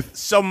 both.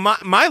 so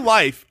my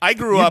life, I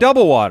grew You up.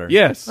 double water.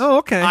 Yes. Oh,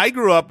 okay. I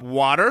grew up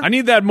water. I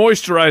need that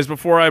moisturized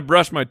before I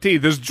brush my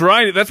teeth. There's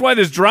dry. That's why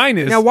there's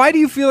dryness. Now, why do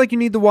you feel like you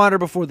need the water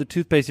before the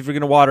toothpaste if you're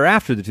going to water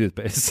after the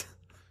toothpaste?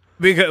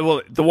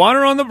 Because the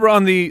water on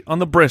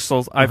the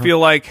bristles, I feel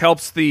like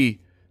helps the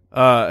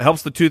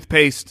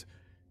toothpaste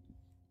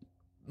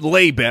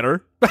lay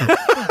better.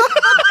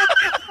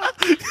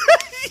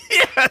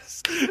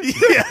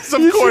 Yes,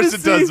 of course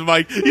it does,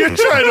 Mike. You're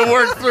trying to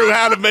work through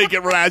how to make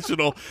it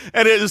rational,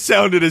 and it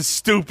sounded as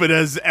stupid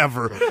as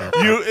ever.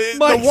 The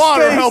Mike's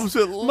water face- helps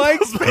it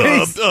Mike's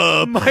face-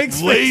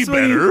 Mike's lay face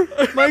when he-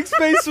 better. Mike's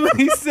face when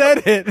he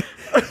said it,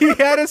 he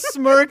had a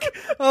smirk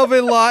of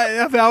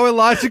how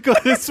illogical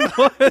this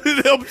was.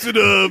 It helps it.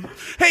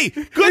 Hey,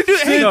 good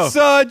news. Hey, It's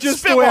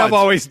just the way I've Spitwads.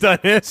 always done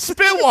it.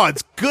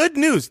 Spitwads, good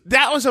news.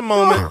 That was a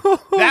moment.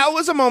 That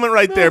was a moment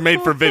right there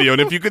made for video.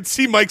 And if you could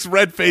see Mike's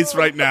red face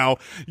right now,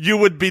 you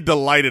would be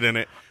delighted in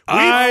it.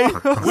 I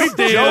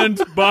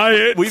stand by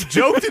it. We've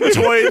joked and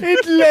toyed.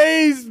 It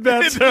lays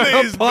better It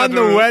lays upon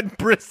better. the wet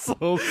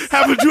bristles.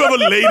 Haven't you ever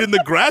laid in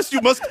the grass?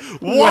 You must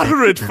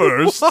water it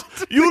first.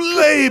 You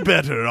lay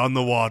better on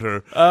the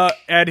water.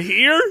 And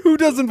here, Who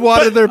doesn't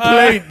water their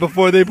plate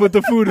before they put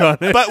the food on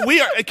it? But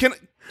we are.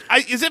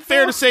 Is it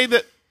fair to say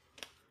that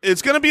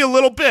it's going to be a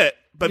little bit,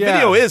 but Yeah.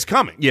 video is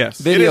coming? yes,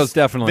 Video's It is-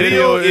 definitely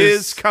Video coming.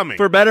 is coming.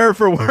 For better or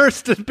for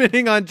worse,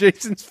 depending on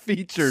Jason's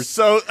features.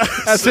 So,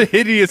 As a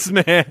hideous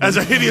man. as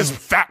a hideous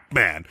fat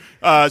man.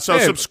 So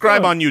Hey,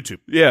 subscribe on YouTube.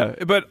 yeah.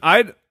 But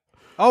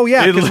Oh,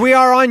 yeah, because It'll- we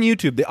are on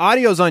YouTube. The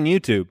audio's on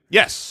YouTube.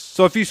 Yes.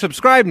 So if you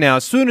subscribe now,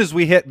 as soon as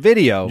we hit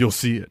video, you'll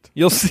see it.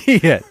 you'll see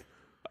it.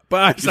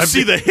 But You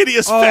see the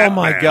hideous Oh fat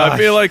my man. God. I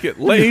feel like it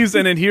lays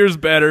and adheres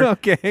better.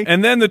 Okay.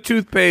 And then the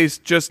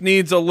toothpaste just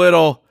needs a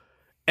little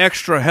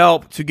extra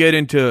help to get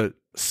into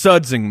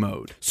sudsing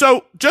mode.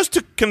 So just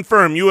to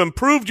confirm, you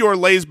improved your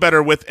Lays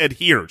Better with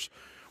adheres.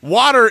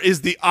 Water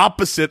is the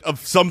opposite of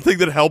something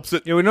that helps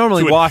it. It would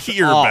normally to wash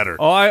adhere off. better.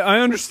 Oh, I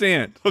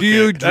understand. Do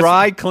you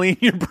dry clean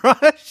your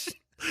brush?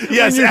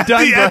 Yes, when you're at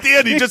done the end,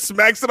 brushing? he just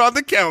smacks it on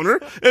the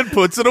counter and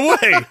puts it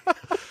away.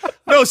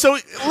 No, so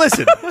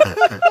listen.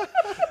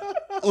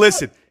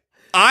 Listen.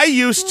 I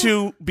used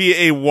to be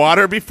a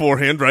water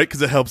beforehand, right,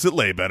 because it helps it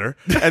lay better.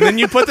 And then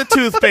you put the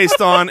toothpaste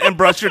on and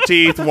brush your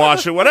teeth,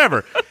 wash it,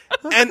 whatever.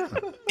 And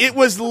it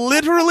was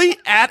literally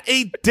at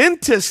a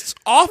dentist's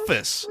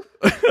office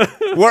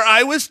where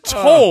I was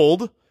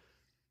told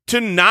to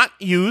not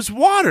use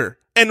water.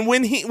 And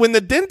when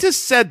the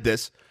dentist said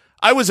this,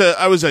 I was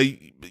a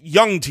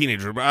young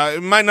teenager. I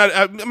might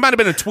have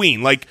been a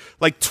tween, like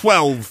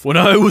 12. When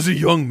I was a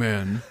young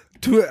man.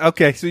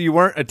 Okay, so you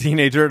weren't a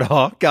teenager at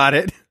all. Got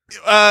it.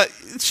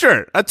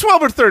 Sure,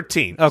 12 or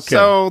 13. Okay.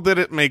 So that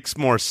it makes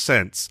more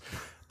sense.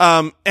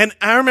 And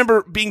I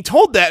remember being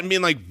told that and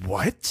being like,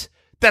 what?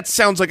 That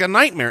sounds like a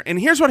nightmare. And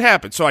here's what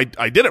happened. So I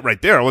did it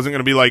right there. I wasn't going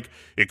to be like,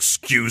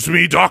 excuse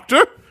me,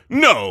 doctor?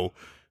 No.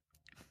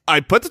 I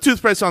put the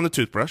toothpaste on the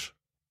toothbrush.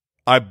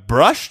 I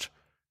brushed.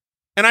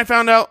 And I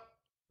found out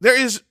there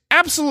is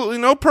absolutely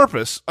no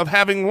purpose of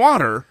having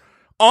water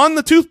on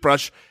the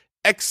toothbrush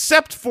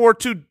except for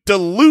to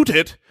dilute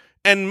it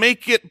and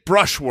make it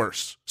brush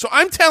worse. So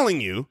I'm telling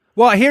you.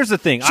 Well, here's the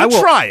thing.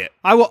 Try it.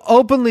 I will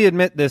openly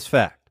admit this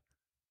fact.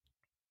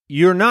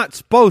 You're not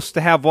supposed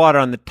to have water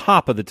on the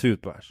top of the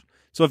toothbrush.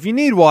 So if you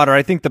need water,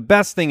 I think the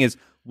best thing is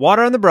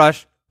water on the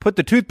brush, put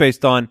the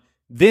toothpaste on,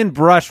 then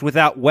brush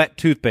without wet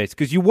toothpaste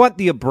because you want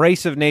the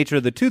abrasive nature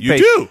of the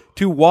toothpaste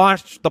to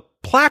wash the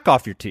plaque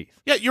off your teeth.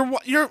 Yeah, your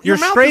mouth You're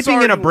is scraping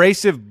already an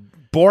abrasive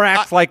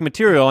borax-like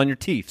material on your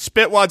teeth.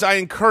 Spitwads, I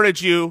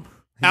encourage you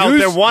out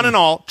there, one and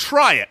all,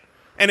 try it.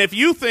 And if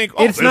you think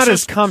It's this not is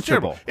as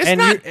comfortable. terrible, it's And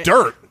not you're-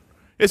 dirt.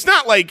 It's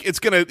not like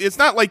it's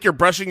not like you're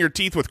brushing your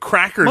teeth with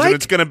crackers Mike- and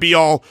it's going to be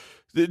all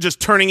just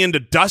turning into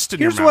dust in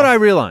your mouth. Here's what I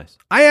realize.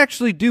 I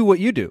actually do what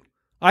you do.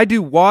 I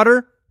do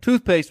water,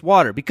 toothpaste,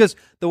 water. Because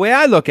the way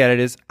I look at it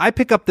is I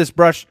pick up this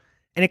brush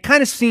and it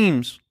kind of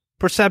seems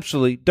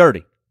perceptually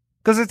dirty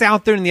because it's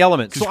out there in the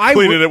elements. So I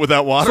cleaning it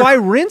without water. So I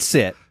rinse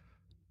it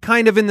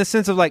kind of in the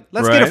sense of like,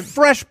 let's get a Right.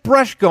 fresh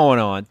brush going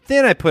on.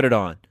 Then I put it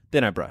on.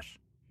 Then I brush.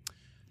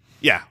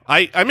 Yeah,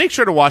 I make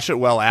sure to wash it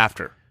well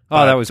after.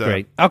 Oh, that was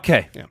great.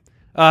 Okay. Yeah.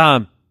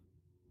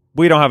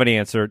 We don't have any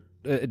answer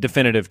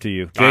definitive to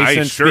you. I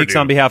Jason sure speaks do.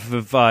 on behalf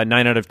of 9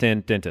 out of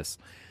 10 dentists.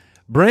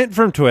 Brent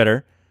from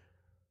Twitter,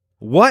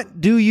 what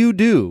do you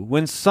do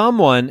when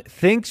someone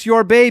thinks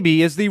your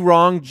baby is the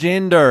wrong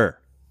gender?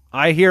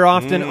 I hear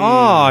often,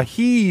 "Aw,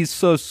 he's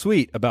so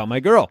sweet," about my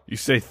girl. You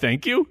say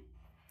thank you?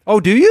 Oh,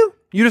 do you?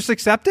 You just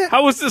accept it?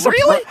 How is this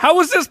Really? how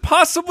is this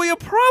possibly a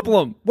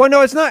problem? Well,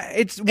 no, it's not.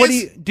 It's what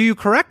do you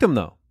correct them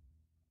though?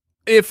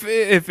 If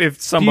Do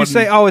somebody you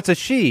say, "Oh, it's a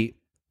she"?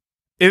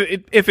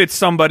 if it's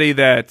somebody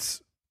that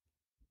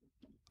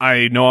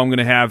I know I'm going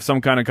to have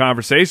some kind of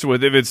conversation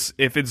with,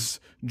 if it's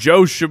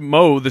Joe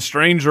Schmo, the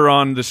stranger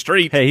on the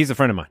street, Hey, he's a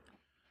friend of mine.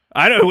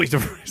 I know he's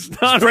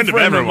not a friend of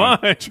everyone.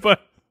 mine,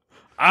 but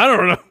I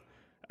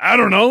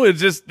don't know. It's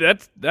just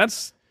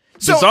that's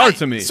bizarre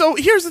to me. So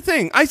here's the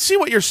thing. I see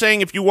what you're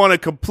saying if you want to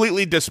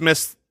completely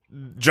dismiss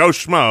Joe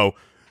Schmo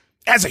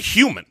as a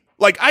human.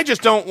 Like, I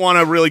just don't want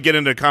to really get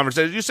into a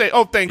conversation. You say,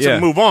 oh, thanks, Yeah.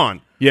 and move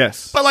on.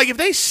 Yes, But, like, if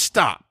they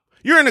stop,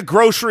 you're in a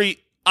grocery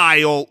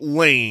aisle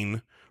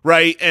lane,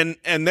 right? And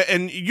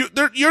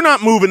you're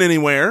not moving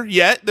anywhere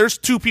yet. There's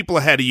two people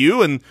ahead of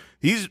you, and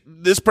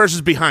this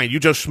person's behind you,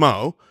 Joe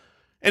Schmo.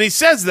 And he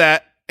says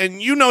that,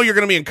 and you know you're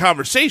going to be in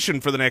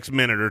conversation for the next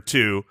minute or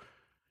two.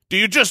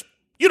 You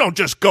don't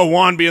just go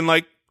on being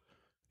like,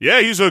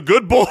 yeah, he's a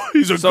good boy.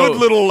 He's a good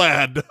little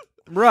lad.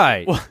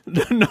 Right. well,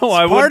 no,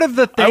 I would. Part of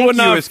the I thank would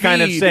you not is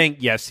kind of feed- saying,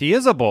 yes, he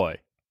is a boy.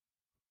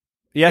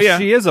 Yes, Yeah.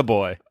 she is a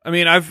boy. I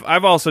mean,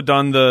 I've also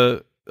done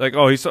the like,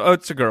 it's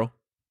a girl.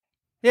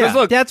 Yeah,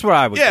 look- that's where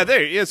I would Yeah, go.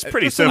 it's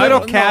pretty It's a simple. little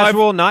No,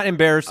 casual, not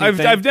embarrassing I've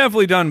thing.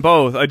 definitely done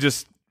both. I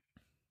just,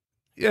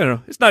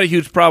 it's not a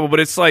huge problem, but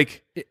it's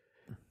like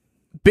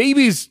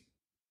babies.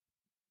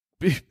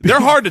 They're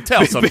hard to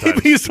tell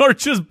sometimes. Babies are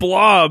just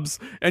blobs,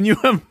 and you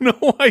have no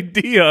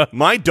idea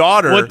My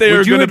daughter, what they are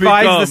would you going to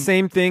advise become. the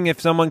same thing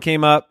if someone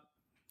came up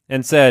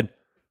and said,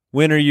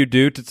 when are you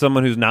due, to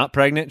someone who's not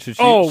pregnant? Should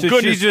she, Oh, should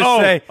goodness. she just Oh,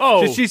 say,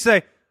 oh. should she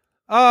say,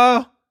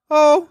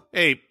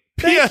 hey,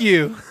 thank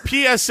you.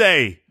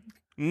 PSA,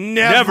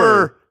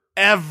 never,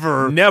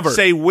 ever Never.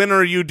 say when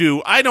are you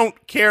due. I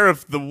don't care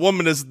if the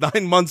woman is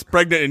 9 months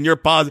pregnant and you're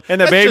positive.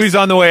 And the That's baby's just-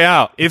 on the way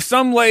out. If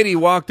some lady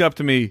walked up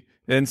to me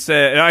and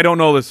said, and I don't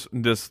know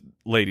this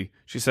lady,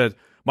 she said,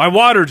 "My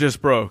water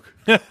just broke,"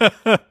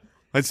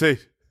 I'd say,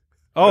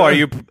 Oh, are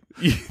you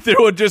there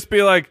would just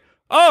be like,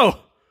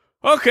 "Oh,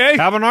 okay.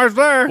 having ours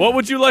there? What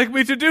would you like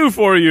me to do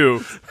for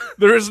you?"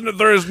 There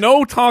is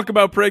no talk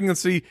about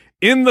pregnancy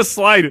in the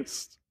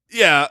slightest.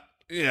 yeah.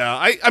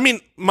 I mean,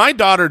 my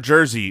daughter,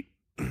 Jersey,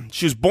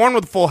 she was born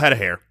with a full head of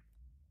hair.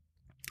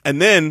 And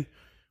then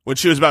when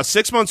she was about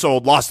 6 months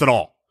old, lost it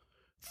all.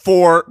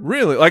 for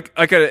Really? Like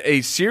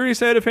a serious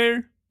head of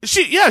hair?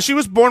 she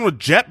was born with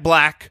jet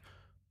black,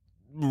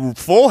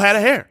 full head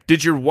of hair.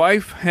 Did your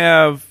wife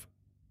have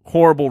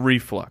horrible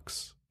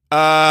reflux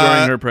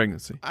during her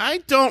pregnancy? I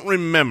don't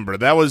remember.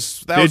 Did you that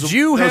was have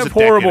a decade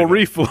horrible ago.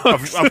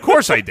 reflux? Of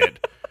course I did.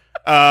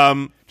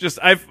 Just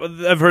I've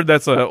heard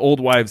that's an old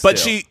wives' But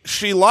tale.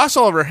 she lost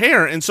all of her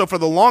hair, and so for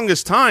the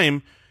longest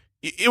time,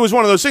 it was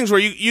one of those things where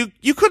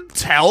you couldn't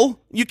tell.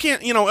 You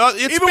can't, it's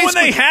even when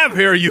they basically- have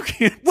hair, you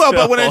can't. Well,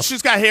 tell. but when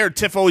she's got hair,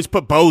 Tiff always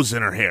put bows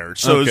in her hair,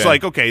 so it's Okay.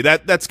 like, okay,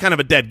 that's kind of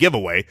a dead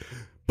giveaway.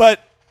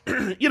 But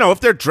if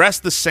they're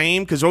dressed the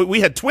same, because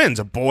we had twins,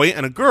 a boy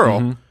and a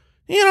girl,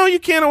 you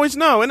can't always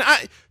know. And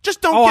I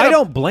just don't. I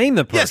don't blame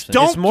the person. Yes,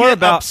 don't it's more get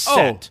about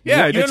upset.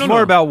 yeah, it's no, more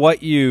no. about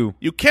what you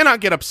You cannot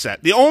get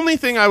upset. The only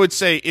thing I would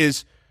say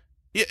is,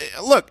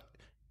 look,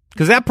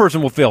 because that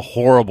person will feel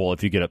horrible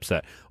if you get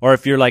upset or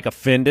if you're like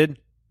offended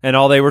and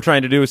all they were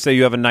trying to do is say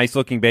you have a nice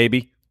looking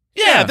baby.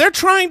 yeah, they're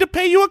trying to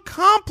pay you a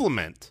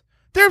compliment.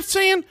 They're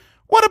saying,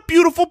 "What a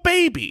beautiful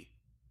baby."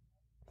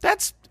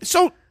 That's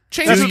so.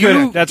 Change That's the-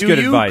 good. That's do good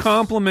you advice.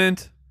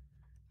 compliment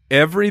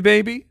every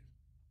baby?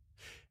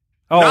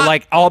 Oh, Not-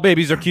 like all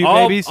babies are cute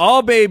all, babies.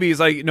 all babies,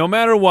 like no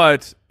matter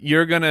what,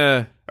 you're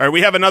gonna. All right,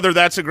 we have another.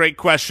 That's a great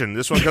question.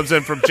 This one comes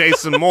in from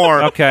Jason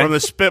Moore Okay. from the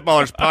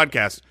Spitballers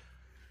podcast.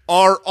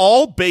 Are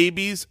all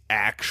babies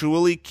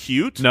actually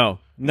cute? No,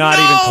 Not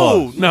even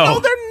close. No.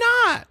 they're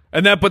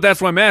not. but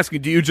that's why I'm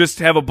asking. Do you just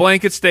have a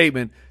blanket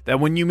statement that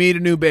when you meet a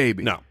new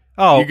baby, No.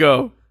 Oh, you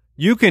go,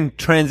 you can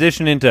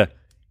transition into.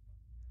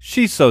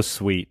 She's so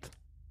sweet.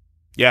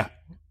 Yeah.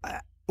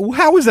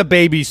 How is a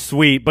baby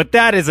sweet? But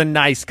that is a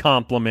nice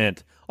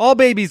compliment. All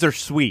babies are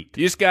sweet.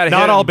 you just gotta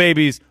Not hit all 'em-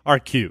 babies are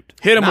cute.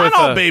 hit them Not with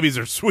all a, babies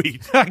are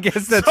sweet. I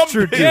guess that's Some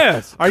true too.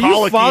 yes. Are you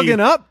Colicky. fogging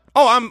up?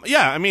 Oh,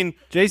 I mean,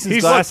 Jason's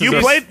He's glasses you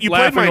are played- you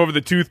laughing my- over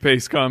the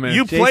toothpaste comment.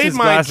 You played Jason's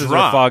my glasses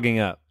drop. are fogging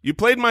up. You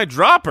played my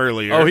drop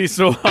earlier. oh, he's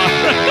so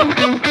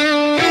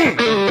hot.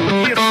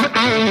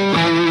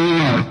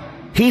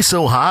 He's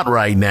so hot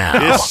right now.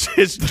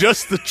 It's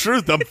just the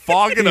truth. I'm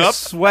fogging He's up.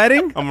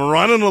 sweating. I'm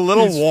running a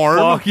little He's warm.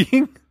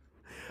 fogging.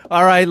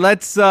 All right,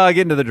 let's get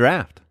into the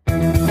draft.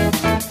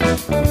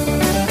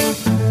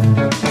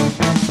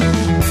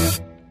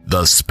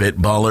 The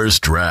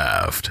Spitballers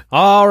Draft.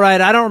 All right,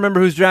 I don't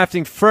remember who's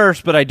drafting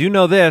first, but I do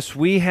know this.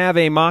 We have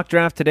a mock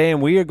draft today, and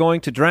we are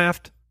going to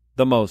draft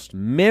the most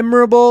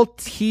memorable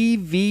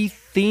TV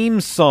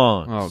theme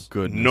songs. Oh,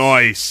 goodness.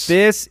 Nice.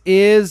 This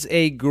is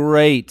a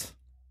great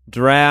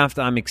draft.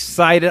 I'm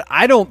excited.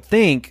 I don't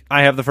think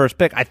I have the first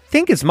pick. I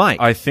think it's Mike.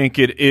 I think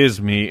it is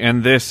me,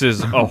 and this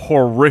is a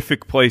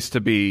horrific place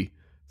to be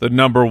the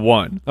number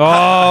one.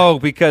 Oh,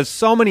 because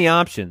so many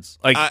options.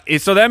 Like,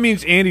 so that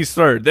means Andy's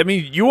third. That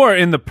means you are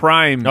in the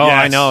prime. Oh,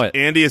 I Yes, know it.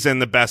 Andy is in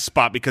the best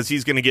spot because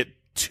he's going to get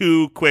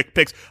 2 quick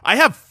picks. I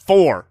have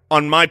 4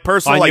 on my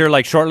personal On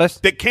your short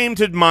list? that came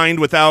to mind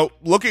without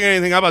looking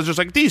anything up. I was just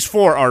like, these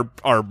 4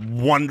 are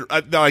wonder.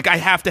 Like I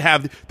have to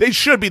have. They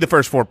should be the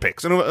first 4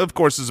 picks, and of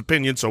course, his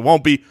opinion, so it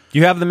won't be.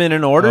 You have them in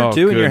an order, Oh,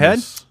 too, in your head?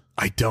 goodness.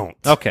 I don't.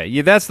 Okay,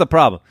 yeah, that's the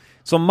problem.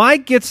 So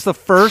Mike gets the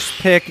first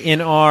pick in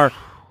our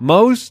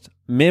most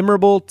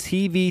memorable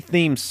TV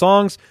theme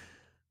songs.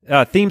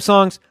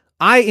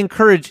 I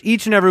encourage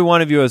each and every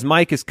one of you, as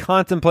Mike is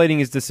contemplating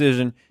his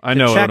decision, I to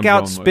know what check I'm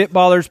out going with.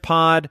 Spitballers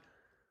Pod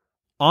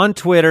on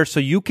Twitter so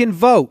you can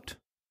vote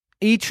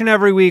each and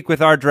every week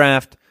with our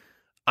draft.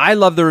 I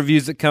love the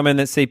reviews that come in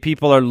that say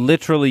people are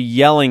literally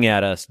yelling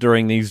at us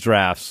during these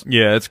drafts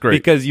Yeah, it's great.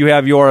 because you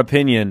have your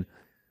opinion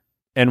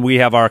and we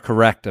have our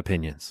correct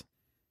opinions.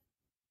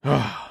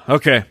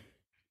 Okay.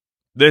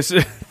 This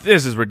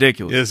is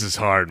ridiculous. This is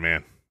hard,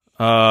 man.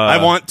 I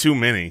I want too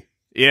many.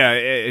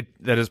 Yeah,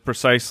 that is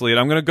precisely it.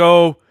 I'm going to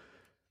go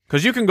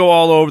because you can go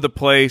all over the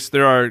place.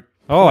 There are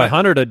Oh,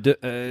 100.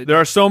 there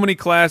are so many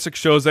classic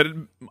shows that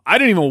I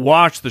didn't even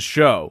watch the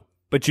show,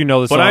 But you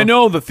know the song. but I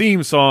know the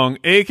theme song,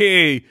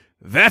 aka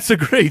that's a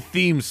great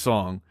theme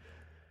song.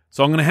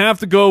 So I'm going to have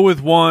to go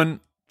with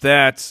one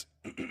that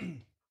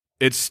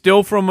it's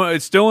still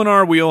in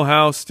our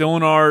wheelhouse, still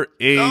in our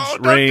age No,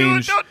 don't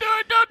range. do it. Don't do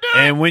it. Don't do it.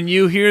 And when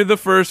you hear the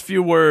first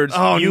few words,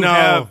 Oh, you no.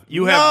 have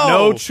No.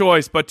 no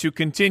choice but to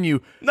continue,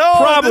 No,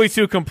 probably that's-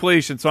 to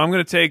completion. So I'm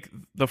going to take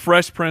the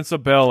Fresh Prince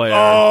of Bel-Air.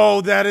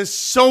 Oh, that is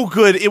so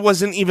good. It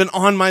wasn't even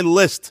on my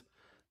list.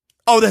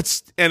 Oh,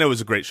 and it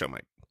was a great show,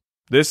 Mike.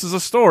 This is a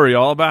story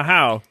all about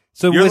how.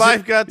 So Your was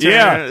life it- got to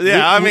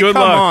Yeah. I mean, Good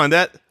come luck. on.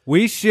 That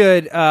we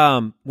should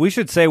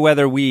say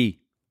whether we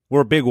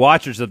were big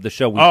watchers of the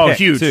show. We Oh, picked,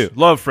 huge. too.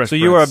 Love Fresh So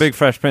Prince. you were a big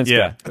Fresh Prince Yeah.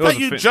 guy. I It was thought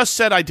you a just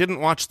said I didn't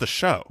watch the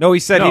show. No, he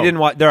said he No. didn't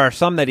watch. There are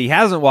some that he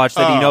hasn't watched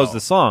that he knows Oh. the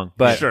song.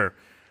 But Sure.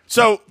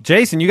 So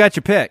Jason, you got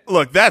your pick.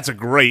 look, that's a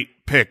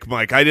great pick,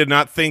 Mike. I did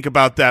not think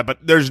about that, but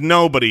there's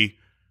nobody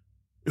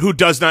who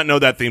does not know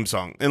that theme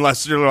song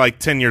unless you're like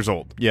 10 years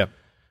old. Yeah.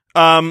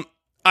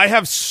 I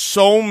have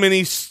so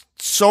many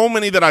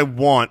that I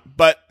want,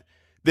 but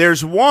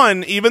there's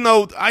one. Even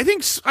though I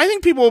think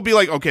people will be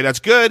like, okay, that's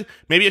good.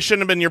 Maybe it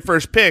shouldn't have been your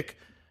first pick,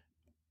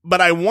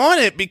 but I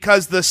want it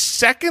because the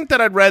second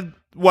that I read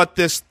what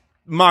this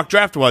mock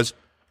draft was,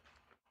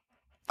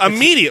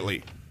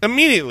 immediately,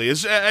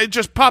 it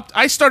just popped.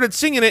 I started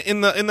singing it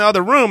in the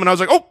other room, and I was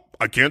like, oh,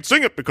 I can't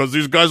sing it because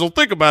these guys will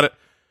think about it.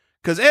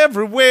 Because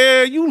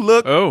everywhere you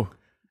look,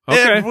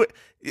 Okay.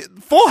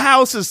 Full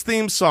House's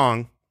theme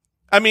song.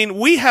 I mean,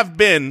 we have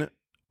been,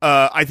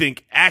 I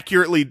think,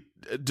 accurately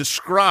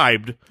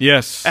described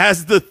Yes.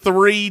 as the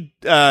three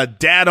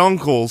dad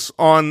uncles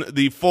on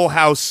the Full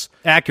House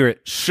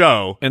Accurate.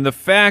 show. And the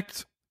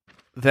fact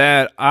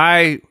that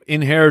I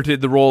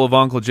inherited the role of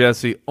Uncle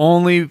Jesse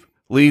only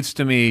leads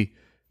to me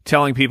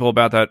telling people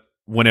about that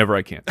whenever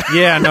I can.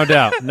 Yeah, no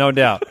doubt. No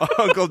doubt.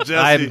 Uncle Jesse.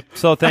 I'm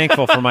so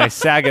thankful for my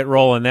Saget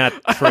role in that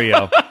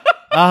trio.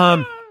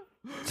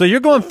 So you're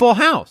going Full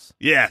House.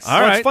 Yes. All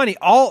Well, right. It's funny.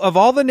 Of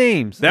all the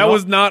names, That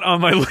was not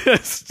on my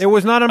list. it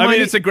was not on my. I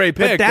mean, it's a great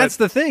pick. But that's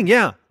the thing.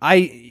 Yeah,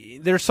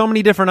 there's so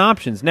many different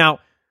options now.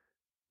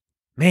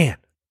 Man,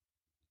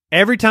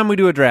 every time we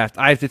do a draft,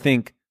 I have to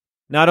think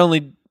not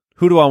only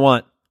who do I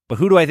want, but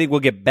who do I think will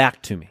get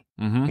back to me.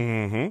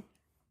 Mm-hmm.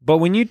 But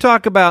when you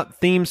talk about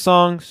theme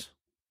songs,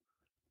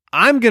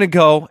 I'm going to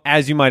go,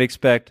 as you might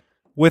expect,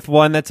 with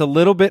one that's a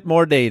little bit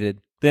more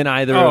dated than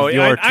either of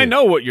your two. I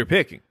know what you're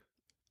picking.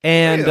 Really?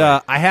 And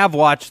I have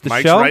watched the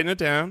Mike's show. writing it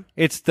down.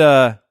 It's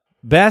the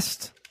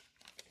best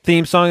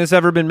theme song that's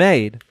ever been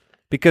made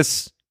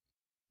because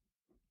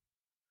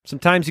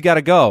sometimes you got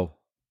to go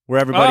where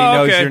everybody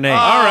knows okay. your name.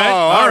 All right.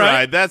 All right.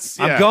 right. That's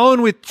yeah. I'm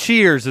going with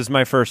Cheers as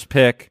my first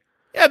pick.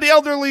 Yeah, the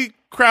elderly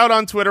crowd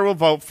on Twitter will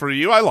vote for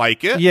you. I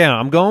like it. Yeah,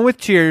 I'm going with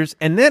Cheers,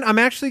 and then I'm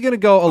actually going to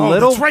go a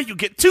little. That's right. You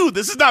get two.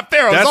 This is not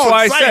fair. That's I was all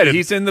why excited.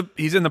 I said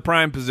he's in the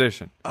prime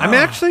position, I'm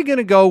actually going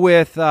to go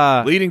with.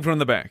 leading from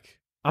the back.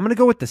 I'm going to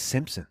go with The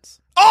Simpsons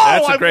Oh,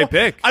 That's a I great want-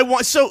 pick. I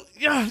want so.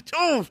 Yeah.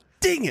 Oh,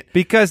 dang it.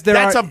 because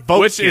That's a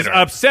vote Which is getter.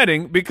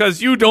 upsetting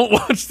because you don't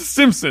watch The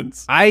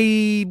Simpsons.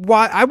 I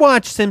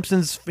watched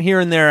Simpsons here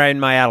and there in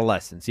my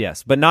adolescence,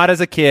 yes, but not as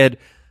a kid.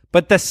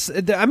 But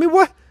I mean,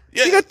 what?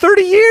 Yeah. You got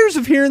 30 years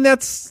of hearing that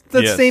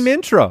Yes. same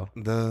intro.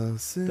 Yep,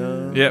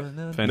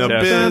 fantastic.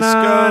 Nabisco.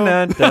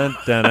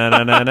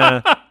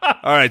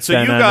 All right, so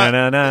you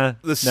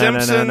got The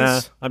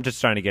Simpsons. I'm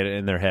just trying to get it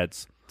in their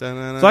heads.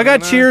 So So I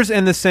got Cheers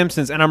and The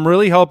Simpsons, and I'm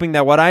really hoping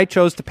that what I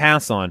chose to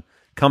pass on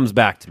comes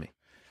back to me.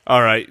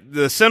 All right,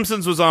 The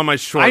Simpsons was on my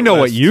short. I know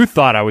what list. you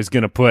thought I was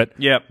going to put.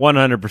 Yep.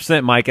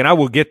 100%, Mike, and I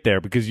will get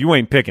there because you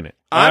ain't picking it.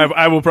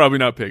 I will probably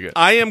not pick it.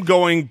 I am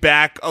going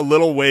back a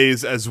little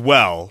ways as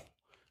well.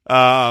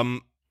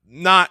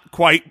 Not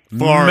quite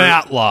far.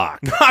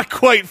 Matlock. Not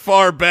quite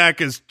far back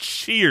as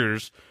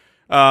Cheers.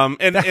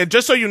 And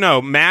just so you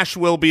know, MASH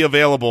will be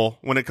available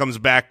when it comes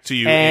back to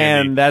you,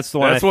 Andy. And that's the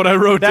one. That's what I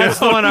wrote That's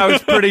down. the one I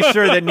was pretty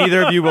sure that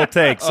neither of you will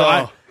take.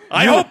 So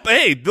I hope.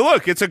 Hey,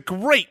 look, it's a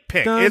great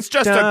pick. It's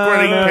just a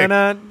great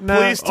pick.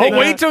 Please take.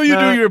 wait till you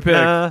do your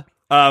pick.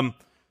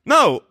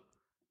 No,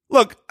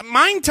 look,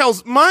 mine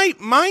tells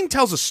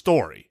a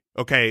story.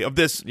 Okay, of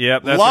this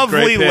Yep, that's a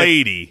lovely great pick.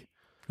 lady.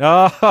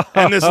 Oh.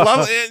 And this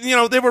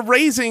lovely, they were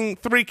raising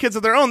three kids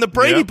of their own. The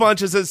Brady Yep.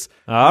 Bunch is as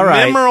All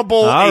right.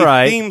 memorable All a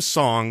right. theme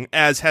song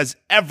as has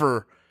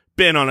ever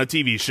been on a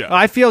TV show.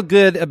 I feel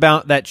good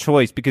about that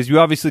choice because you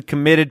obviously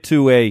committed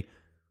to a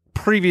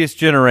previous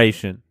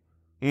generation,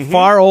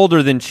 far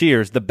older than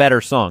Cheers, the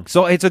better song.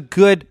 So it's a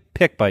good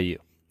pick by you.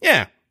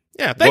 Yeah,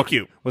 thank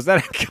you. Was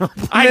that a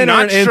compliment I'm or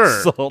not an sure.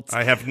 insult?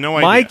 I have no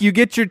idea. Mike, you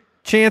get your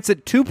chance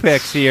at 2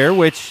 picks here,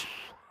 which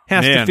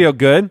has to Man. feel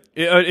good.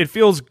 It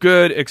feels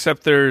good,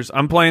 except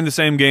I'm playing the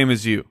same game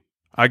as you.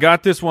 I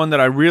got this one that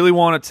I really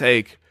want to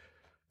take,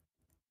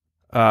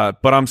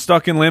 but I'm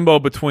stuck in limbo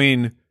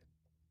between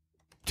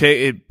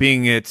it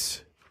being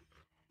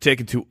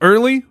taken too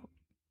early,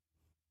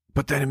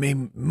 but then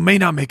it may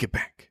not make it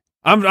back.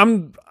 I'm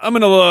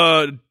in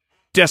a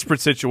desperate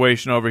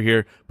situation over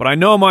here, but I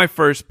know my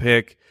first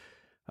pick.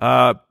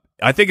 I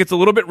think it's a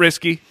little bit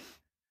risky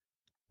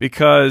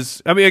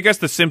because I guess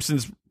The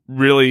Simpsons.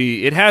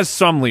 Really, it has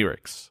some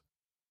lyrics.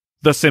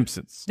 The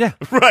Simpsons. Yeah.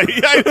 Right.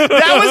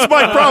 That was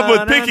my problem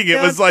with picking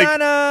it. Was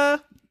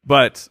like,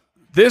 But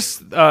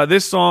this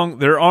song,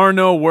 there are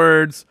no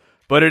words,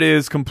 but it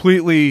is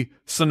completely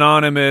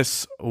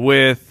synonymous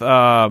with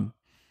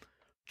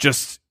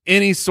just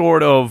any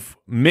sort of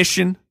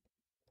mission.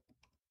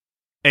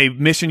 A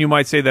mission, you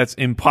might say, that's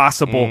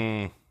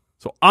impossible.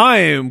 So I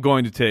am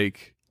going to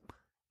take...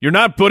 You're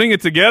not putting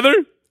it together?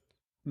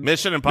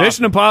 Mission Impossible.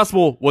 Mission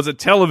Impossible was a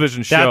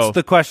television show. That's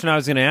the question I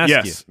was going to ask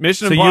Yes. you.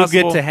 Mission so Impossible.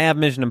 you get to have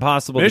Mission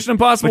Impossible. Mission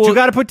Impossible. But you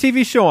got to put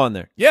TV show on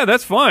there. Yeah,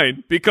 that's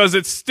fine because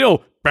it's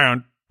still...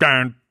 All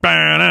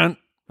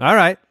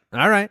right.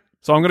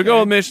 So I'm going to go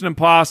with Mission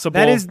Impossible.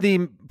 That is the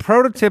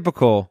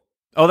prototypical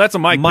Oh, that's a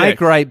Mike pick.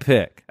 Wright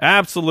pick.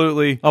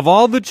 Absolutely. Of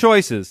all the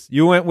choices,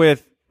 you went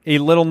with a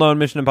little-known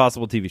Mission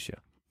Impossible TV show.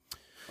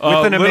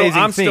 With an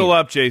amazing I'm theme. still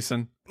up,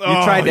 Jason. You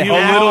tried to you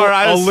hack. are.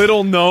 I A was-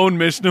 little known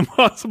Mission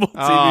Impossible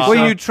TV show.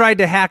 Well, you tried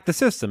to hack the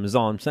system. Is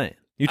all I'm saying.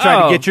 You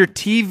tried to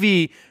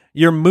get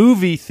your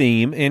movie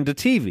theme into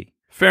TV.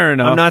 Fair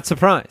enough. I'm not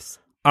surprised.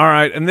 All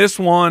right, and this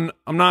one,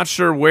 I'm not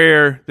sure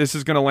where this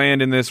is going to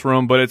land in this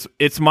room, but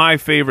it's my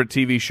favorite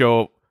TV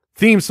show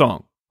theme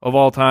song of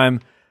all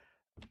time.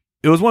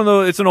 It was one of the.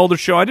 It's an older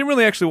show. I didn't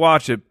really actually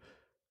watch it,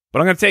 but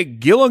I'm going to take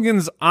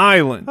Gilligan's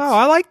Island. Oh,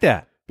 I like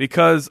that.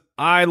 Because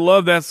I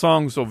love that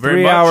song so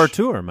very much. 3-hour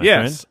tour, my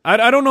friend.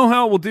 I don't know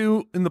how it will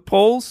do in the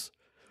polls,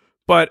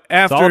 but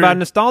after It's all about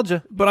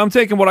nostalgia. But I'm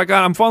taking what I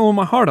got. I'm following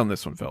my heart on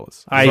this one,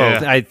 fellas.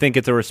 I think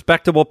it's a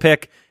respectable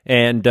pick,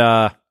 and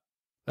so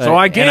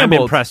I gambled. and I'm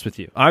impressed with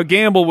you. I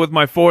gamble with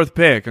my fourth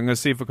pick. I'm going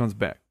to see if it comes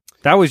back.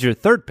 That was your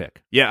third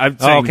pick. Yeah, I'm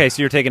Oh, saying, okay,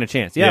 so you're taking a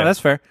chance. Yeah, Yeah. that's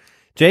fair.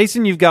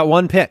 Jason, you've got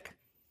one pick.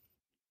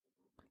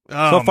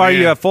 Oh, So far, man.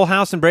 you have Full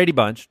House and Brady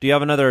Bunch. Do you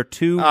have another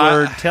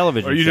two-word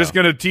television Are you show? just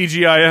going to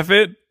TGIF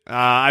it?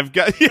 I've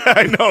got yeah,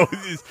 I know.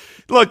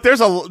 Look,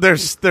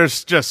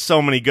 there's just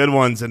so many good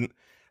ones, and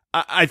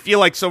I feel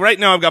like so right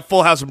now I've got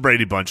Full House and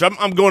Brady Bunch.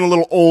 I'm going a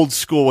little old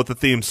school with the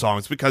theme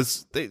songs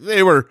because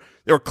they were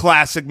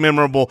classic,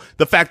 memorable.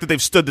 The fact that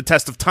they've stood the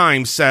test of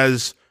time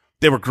says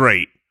they were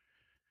great.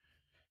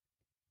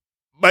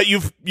 But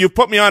you've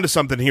put me onto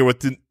something here with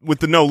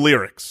the no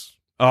lyrics.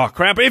 Oh,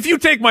 crap. If you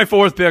take my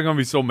fourth pick, I'm going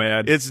to be so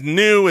mad. It's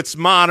new, it's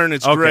modern,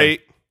 it's Okay.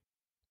 great.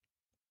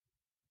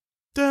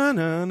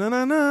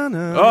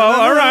 Oh,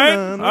 all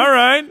right. All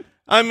right.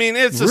 I mean,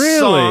 it's a Really?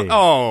 song.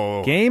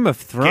 Oh, Game of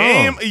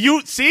Thrones.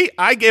 You see,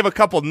 I gave a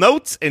couple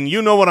notes, and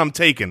you know what I'm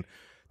taking.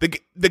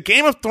 The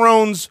Game of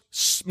Thrones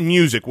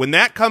music when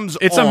that comes,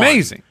 It's on,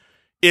 amazing.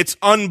 It's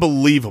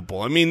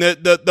unbelievable. I mean,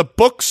 the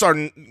books are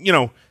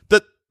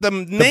the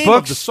name The of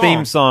book's the song.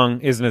 theme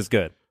song isn't as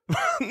good.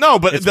 No,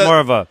 but It's more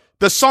of a...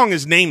 the song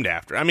is named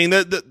after. I mean,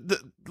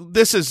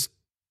 this is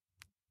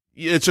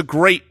it's a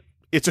great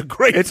It's a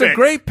pick.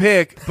 great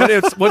pick, but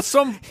it's what's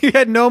some. You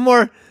had no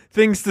more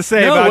things to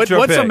say about your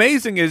what's pick.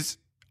 amazing is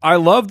I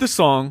love the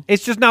song.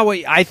 It's just not what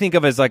I think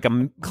of as like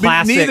a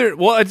classic. Neither.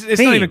 Well, it's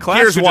theme. not even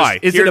classic. Here's it's why.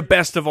 just, is Here- it a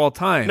best of all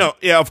time? No,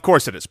 yeah, of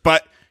course it is.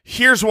 But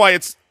here's why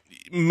it's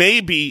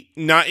maybe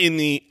not in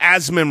the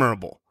as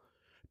memorable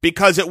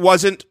because it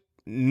wasn't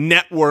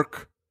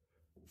network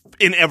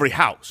in every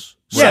house.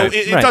 So Right,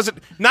 it right. doesn't.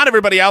 Not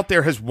everybody out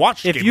there has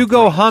watched. If Game you of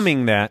go Thrones.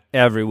 humming that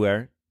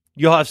everywhere,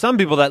 you'll have some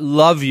people that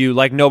love you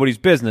like nobody's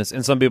business,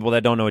 and some people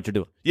that don't know what you're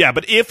doing. yeah,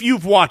 but if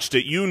you've watched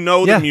it, you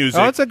know Yeah. the music.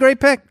 Oh, it's a great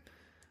pick.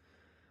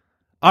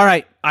 All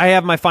right, I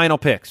have my final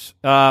picks.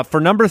 For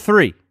number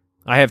 3,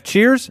 I have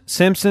Cheers,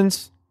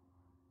 Simpsons,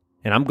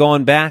 and I'm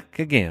going back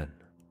again.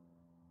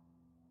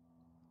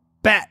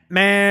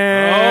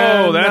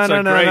 Batman. Oh, that's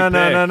a great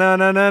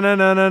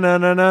pick.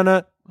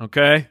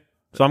 Okay.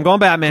 So I'm going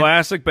Batman.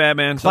 Classic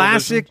Batman.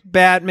 Classic television.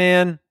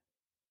 Batman.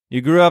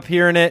 You grew up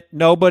hearing it.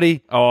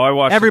 Nobody. Oh, I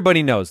watched.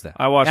 Everybody knows that.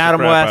 I watched Adam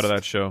the crap West. out of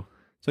that show.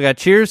 So I got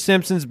Cheers,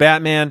 Simpsons,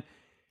 Batman,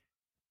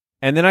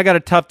 and then I got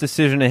a tough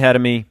decision ahead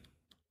of me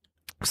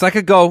because I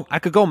could go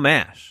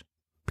MASH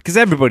because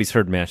everybody's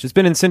heard MASH. It's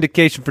been in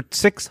syndication for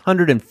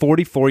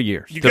 644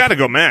 years. you got to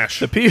go MASH.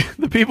 The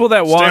people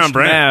that Stay watch on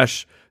brand.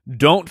 MASH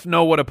don't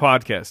know what a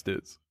podcast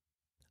is.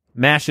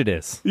 MASH it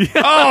is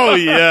Oh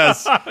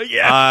yes,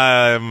 Yeah.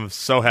 I'm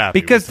so happy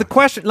because the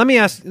question. Let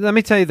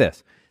me tell you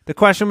this: the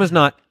question was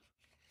not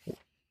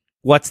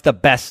what's the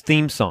best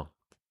theme song.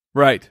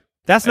 Right.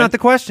 That's not the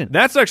question.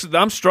 That's actually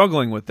I'm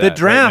struggling with that. The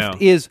draft right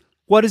now. is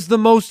what is the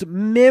most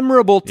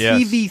memorable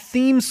Yes. TV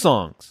theme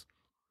songs,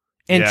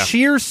 and Yeah.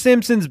 Cheers,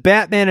 Simpsons,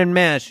 Batman, and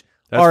MASH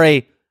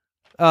That's-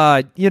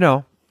 are a,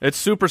 It's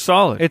super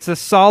solid. it's a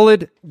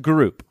solid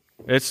group.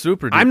 It's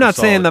super. I'm not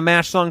solid. saying the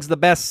MASH song's the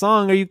best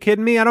song. Are you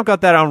kidding me? I don't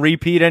got that on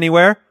repeat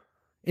anywhere.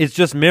 It's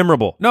just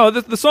memorable. No,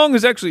 the song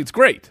is actually it's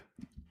great,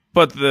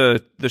 but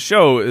the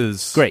show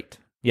is Great.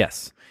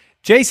 Yes.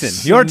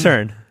 Jason, your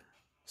turn.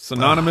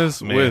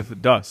 synonymous man.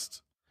 with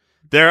dust.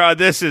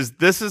 This is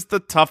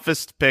the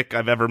toughest pick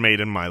I've ever made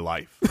in my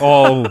life,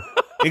 Oh,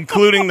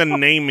 including the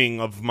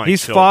naming of my.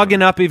 he's children.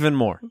 fogging up even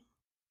more.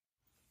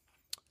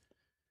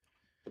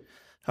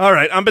 All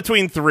right, I'm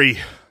between 3,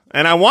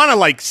 and I want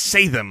to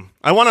say them.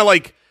 I want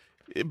to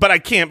but I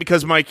can't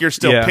because Mike, you're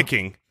still Yeah.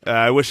 picking.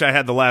 I wish I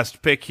had the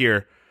last pick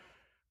here.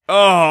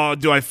 Oh,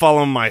 do I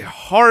follow my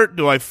heart?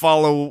 Do I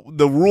follow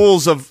the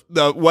rules of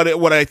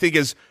what I think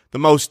is the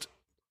most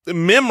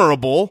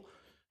memorable?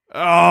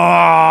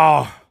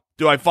 Oh,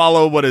 do I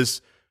follow what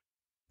is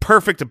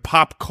perfect in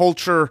pop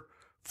culture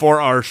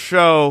for our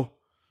show?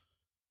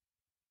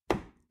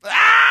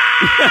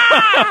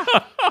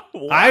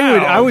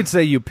 I would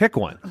say you pick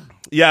one.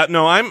 Yeah,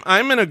 no,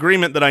 I'm in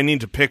agreement that I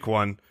need to pick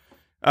one.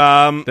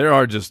 There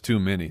are just too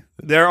many.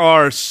 There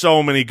are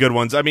so many good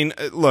ones. I mean,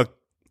 look,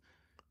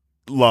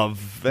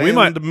 love We and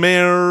might-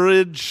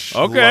 marriage.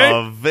 Okay.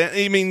 Love and,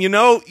 I mean, you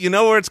know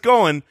where it's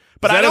going.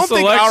 But Is I that a don't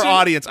think our selection?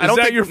 audience. I Is don't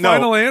that think your no,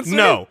 final answer?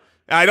 No,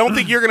 I don't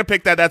think you're going to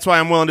pick that. That's why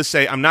I'm willing to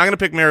say I'm not going to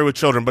pick Married with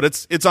Children, but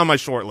it's on my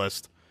short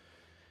list.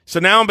 So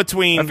now I'm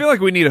between. I feel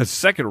like we need a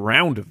second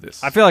round of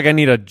this. I feel like I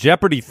need a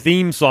Jeopardy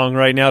theme song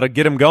right now to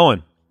get him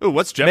going. Ooh,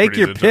 what's Jeopardy? Make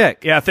your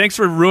pick. Yeah, thanks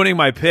for ruining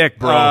my pick,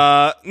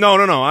 bro.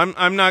 No.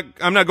 I'm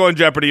not going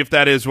Jeopardy if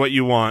that is what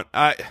you want.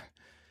 All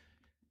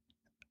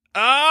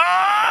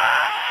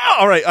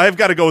right, I've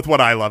got to go with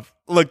what I love.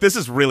 Look, this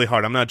is really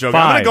hard. I'm not joking.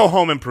 I'm going 5, to go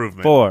Home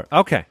Improvement. 4.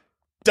 Okay.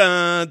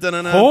 Dun, dun,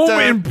 dun, dun, Home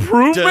dun,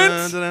 Improvement?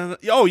 dun, dun, dun.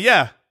 Oh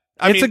yeah,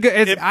 It's a good-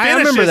 it's- I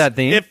remember that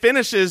theme. It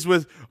finishes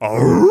with.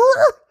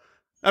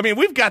 I mean,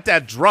 we've got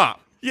that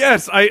drop.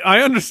 Yes, I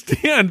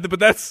understand, but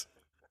that's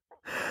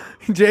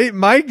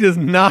Mike does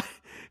not.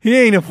 He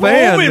ain't a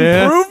fan, Home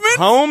man. Improvement.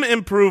 Home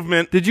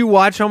Improvement. Did you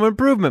watch Home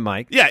Improvement,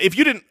 Mike? Yeah, if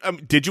you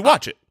didn't, did you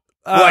watch it?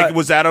 Like,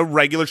 was that a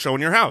regular show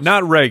in your house?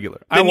 Not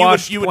regular. I Then you would-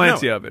 watched you would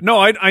plenty know. of it. No,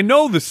 I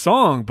know the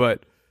song,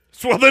 but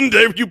Well, then,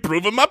 Dave, you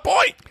proven my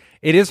point.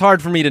 It is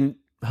hard for me to hum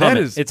That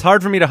it. is- It's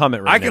hard for me to hum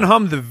it right I can now.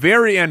 hum the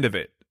very end of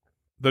it.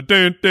 The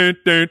dun dun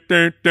dun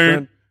dun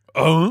dun.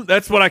 Oh,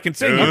 that's what I can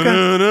sing.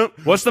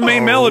 What's the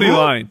main melody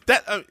line?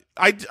 That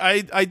I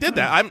did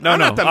that. I'm No,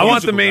 not that I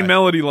want the musical main guy.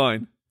 melody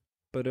line.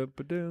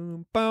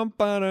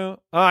 Oh,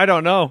 I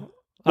don't know.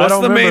 I What's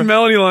don't the main remember.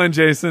 melody line,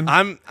 Jason?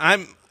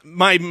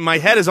 My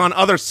head is on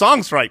other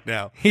songs right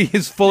now. He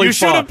is fully You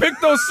should have fogged.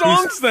 picked those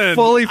songs then.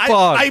 Fully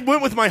fogged. I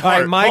went with my All heart.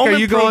 right, Mike, Home are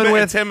you going Improvement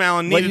with and Tim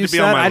Allen what needed you to be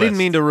said? on my I didn't list.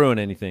 mean to ruin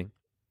anything.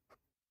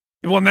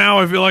 Well, now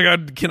I feel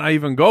like can I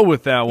even go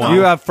with that one?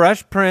 You have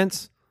Fresh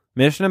Prince,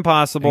 Mission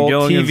Impossible, And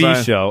Gilligan's TV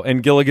Island. show,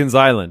 and Gilligan's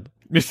Island.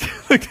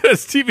 Look at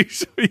this TV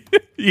show.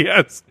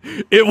 Yes,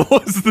 it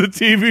was the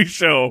TV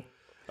show.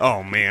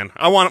 Oh man,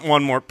 I want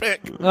one more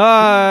pick.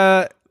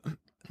 Uh,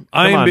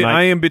 I on,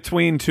 Mike. am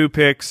between two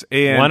picks,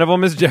 and one of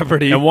them is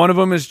Jeopardy. and one of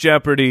them is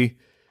Jeopardy.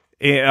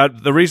 And,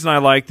 the reason I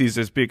like these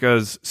is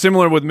because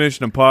similar with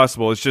Mission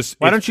Impossible, it's just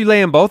Why don't you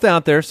lay them both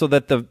out there so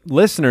that the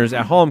listeners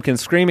at home can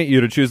scream at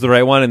you to choose the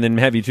right one and then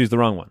have you choose the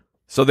wrong one?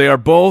 So they are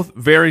both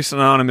very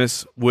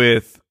synonymous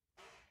with,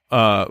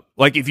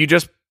 like if you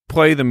just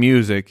play the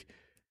music,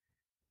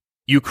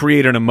 you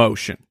create an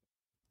emotion.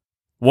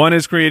 One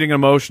is creating an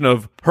emotion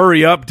of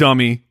 "Hurry up,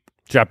 dummy,"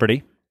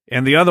 Jeopardy.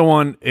 and the other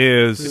one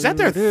Is that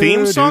their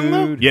theme song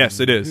though? yes,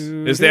 it is.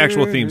 It's the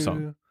actual theme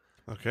song.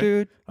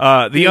 Okay.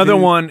 The other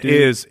one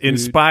is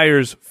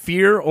inspires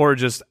fear or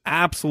just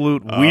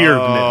absolute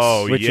weirdness.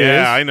 Oh Which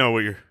yeah, is? I know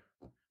what you're.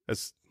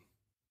 That's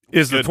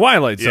Is the good.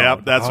 Twilight Zone? yeah,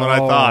 that's what I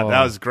thought.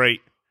 That was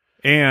great.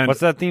 And What's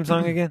that theme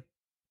song again?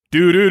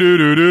 do do do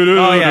do do do.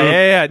 Oh,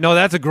 yeah. No,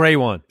 that's a great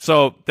one.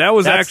 So that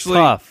was That's actually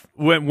tough.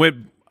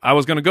 When I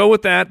was going to go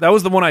with that. That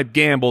was the one I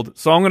gambled.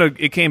 So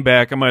it came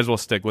back. I might as well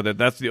stick with it.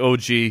 That's the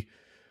OG.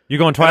 You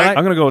going Twilight?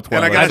 I'm going to go with And I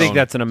Twilight. got- I think Zone.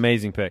 that's an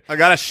amazing pick. I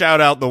gotta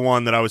shout out the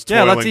one that I was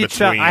Yeah, toiling let's each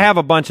between. I have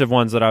a bunch of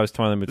ones that I was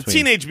toiling the between.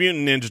 Teenage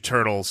Mutant Ninja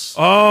Turtles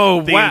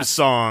Oh, theme wow.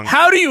 song.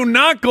 How do you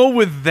not go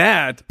with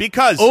that?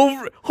 Because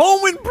Over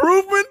Home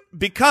Improvement?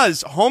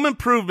 because Home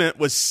Improvement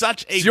was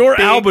such a It's your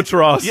big-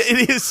 albatross. Yeah,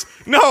 it is.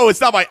 No, it's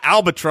not my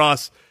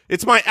albatross.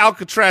 It's my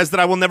Alcatraz that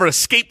I will never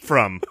escape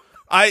from.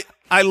 I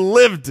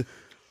lived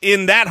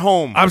in that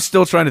home. I'm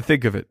still trying to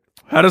think of it.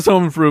 How does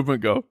Home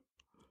Improvement go?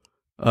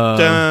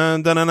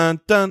 Dun, dun, dun, dun,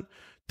 dun,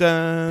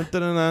 dun,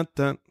 dun, dun,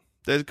 dun.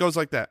 It goes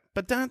like that.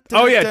 But dun,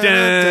 dun, Oh, yeah. dun,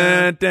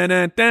 dun. Dun,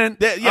 dun, dun,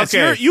 dun. Yes,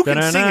 Okay. you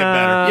can sing it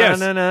better.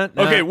 Yes.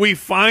 Okay, we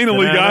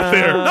finally got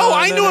there. No,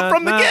 I knew it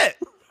from the get.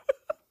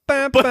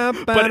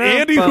 But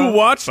Andy, who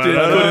watched it,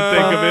 couldn't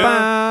think of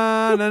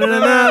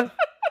it.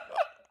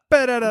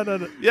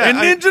 Yeah, And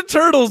Ninja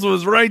Turtles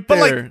was right But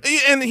there. like,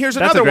 and here's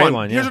That's another a great one.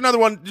 one, yeah. Here's another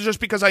one. Just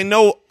because I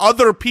know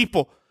other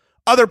people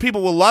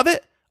will love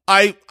it.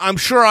 I'm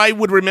sure I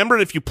would remember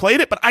it if you played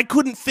it, but I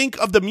couldn't think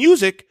of the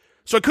music,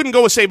 so I couldn't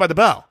go with Saved by the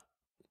Bell.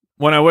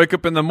 When I wake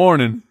up in the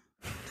morning,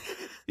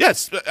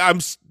 Yes,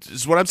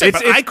 is what I'm saying.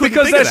 it's but I couldn't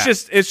because think of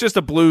that's that. it's just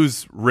a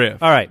blues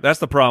riff. All right. That's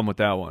the problem with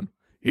that one.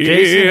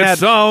 Jason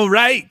It's had- all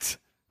right.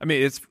 I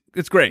mean, it's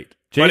great. But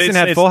Jason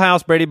had Full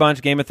House, Brady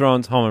Bunch, Game of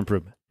Thrones, Home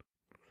Improvement.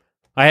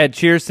 I had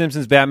Cheers,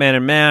 Simpsons, Batman,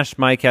 and MASH.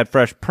 Mike had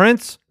Fresh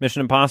Prince,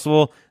 Mission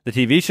Impossible, the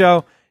TV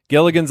show,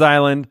 Gilligan's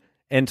Island,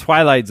 and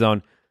Twilight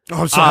Zone.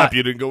 Oh, I'm so happy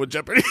you didn't go with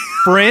Jeopardy.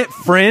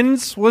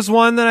 Friends was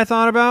one that I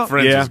thought about.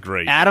 Friends Yeah. is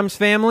great. Adam's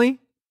Family.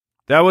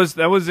 That was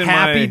in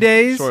Happy my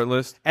Days? short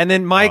list. And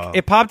then, Mike,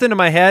 it popped into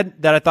my head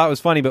that I thought was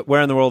funny, but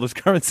Where in the World is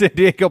Carmen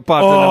Sandiego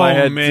popped into my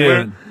head,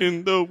 man. too.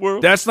 In the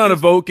world. That's not a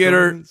vote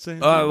getter.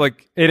 Insane.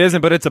 Like, It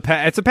isn't, but it's a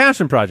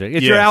passion project.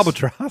 It's your yes.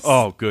 albatross.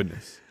 Oh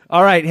goodness.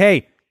 All right,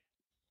 hey,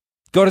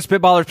 go to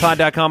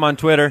spitballerspod.com on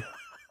Twitter.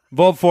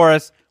 Vote for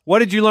us. What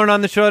did you learn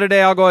on the show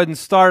today? I'll go ahead and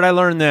start. I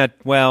learned that,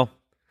 well,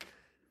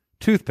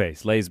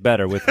 toothpaste lays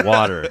better with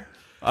water.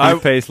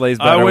 Toothpaste lays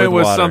better I went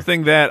with water.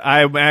 something that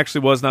I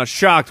actually was not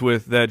shocked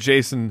with, that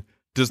Jason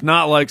does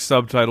not like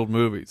subtitled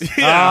movies.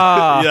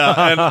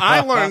 Yeah, and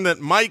I learned that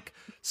Mike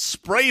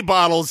spray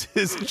bottles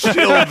his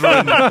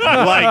children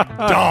like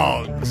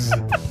dogs.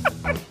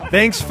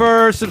 Thanks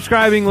for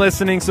subscribing,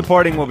 listening,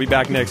 supporting. We'll be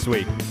back next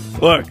week.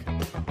 Look,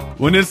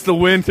 when it's the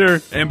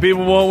winter and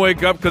people won't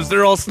wake up because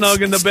they're all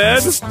snug in the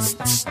bed,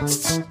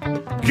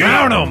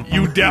 count them,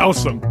 you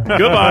douse them.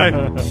 Goodbye.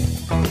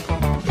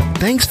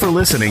 Thanks for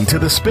listening to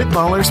the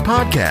Spitballers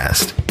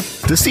Podcast.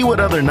 To see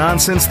what other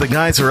nonsense the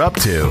guys are up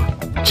to,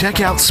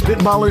 check out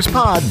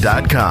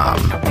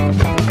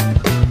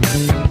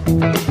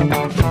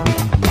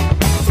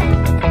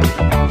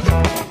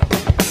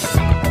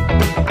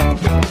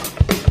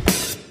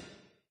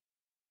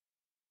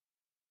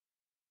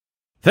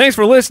Thanks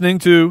for listening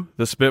to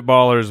the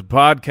Spitballers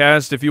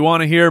podcast. If you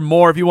want to hear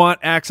more, if you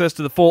want access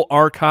to the full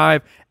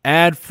archive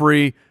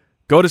ad-free,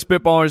 go to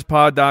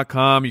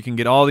spitballerspod.com. You can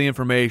get all the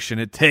information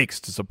it takes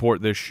to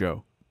support this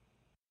show.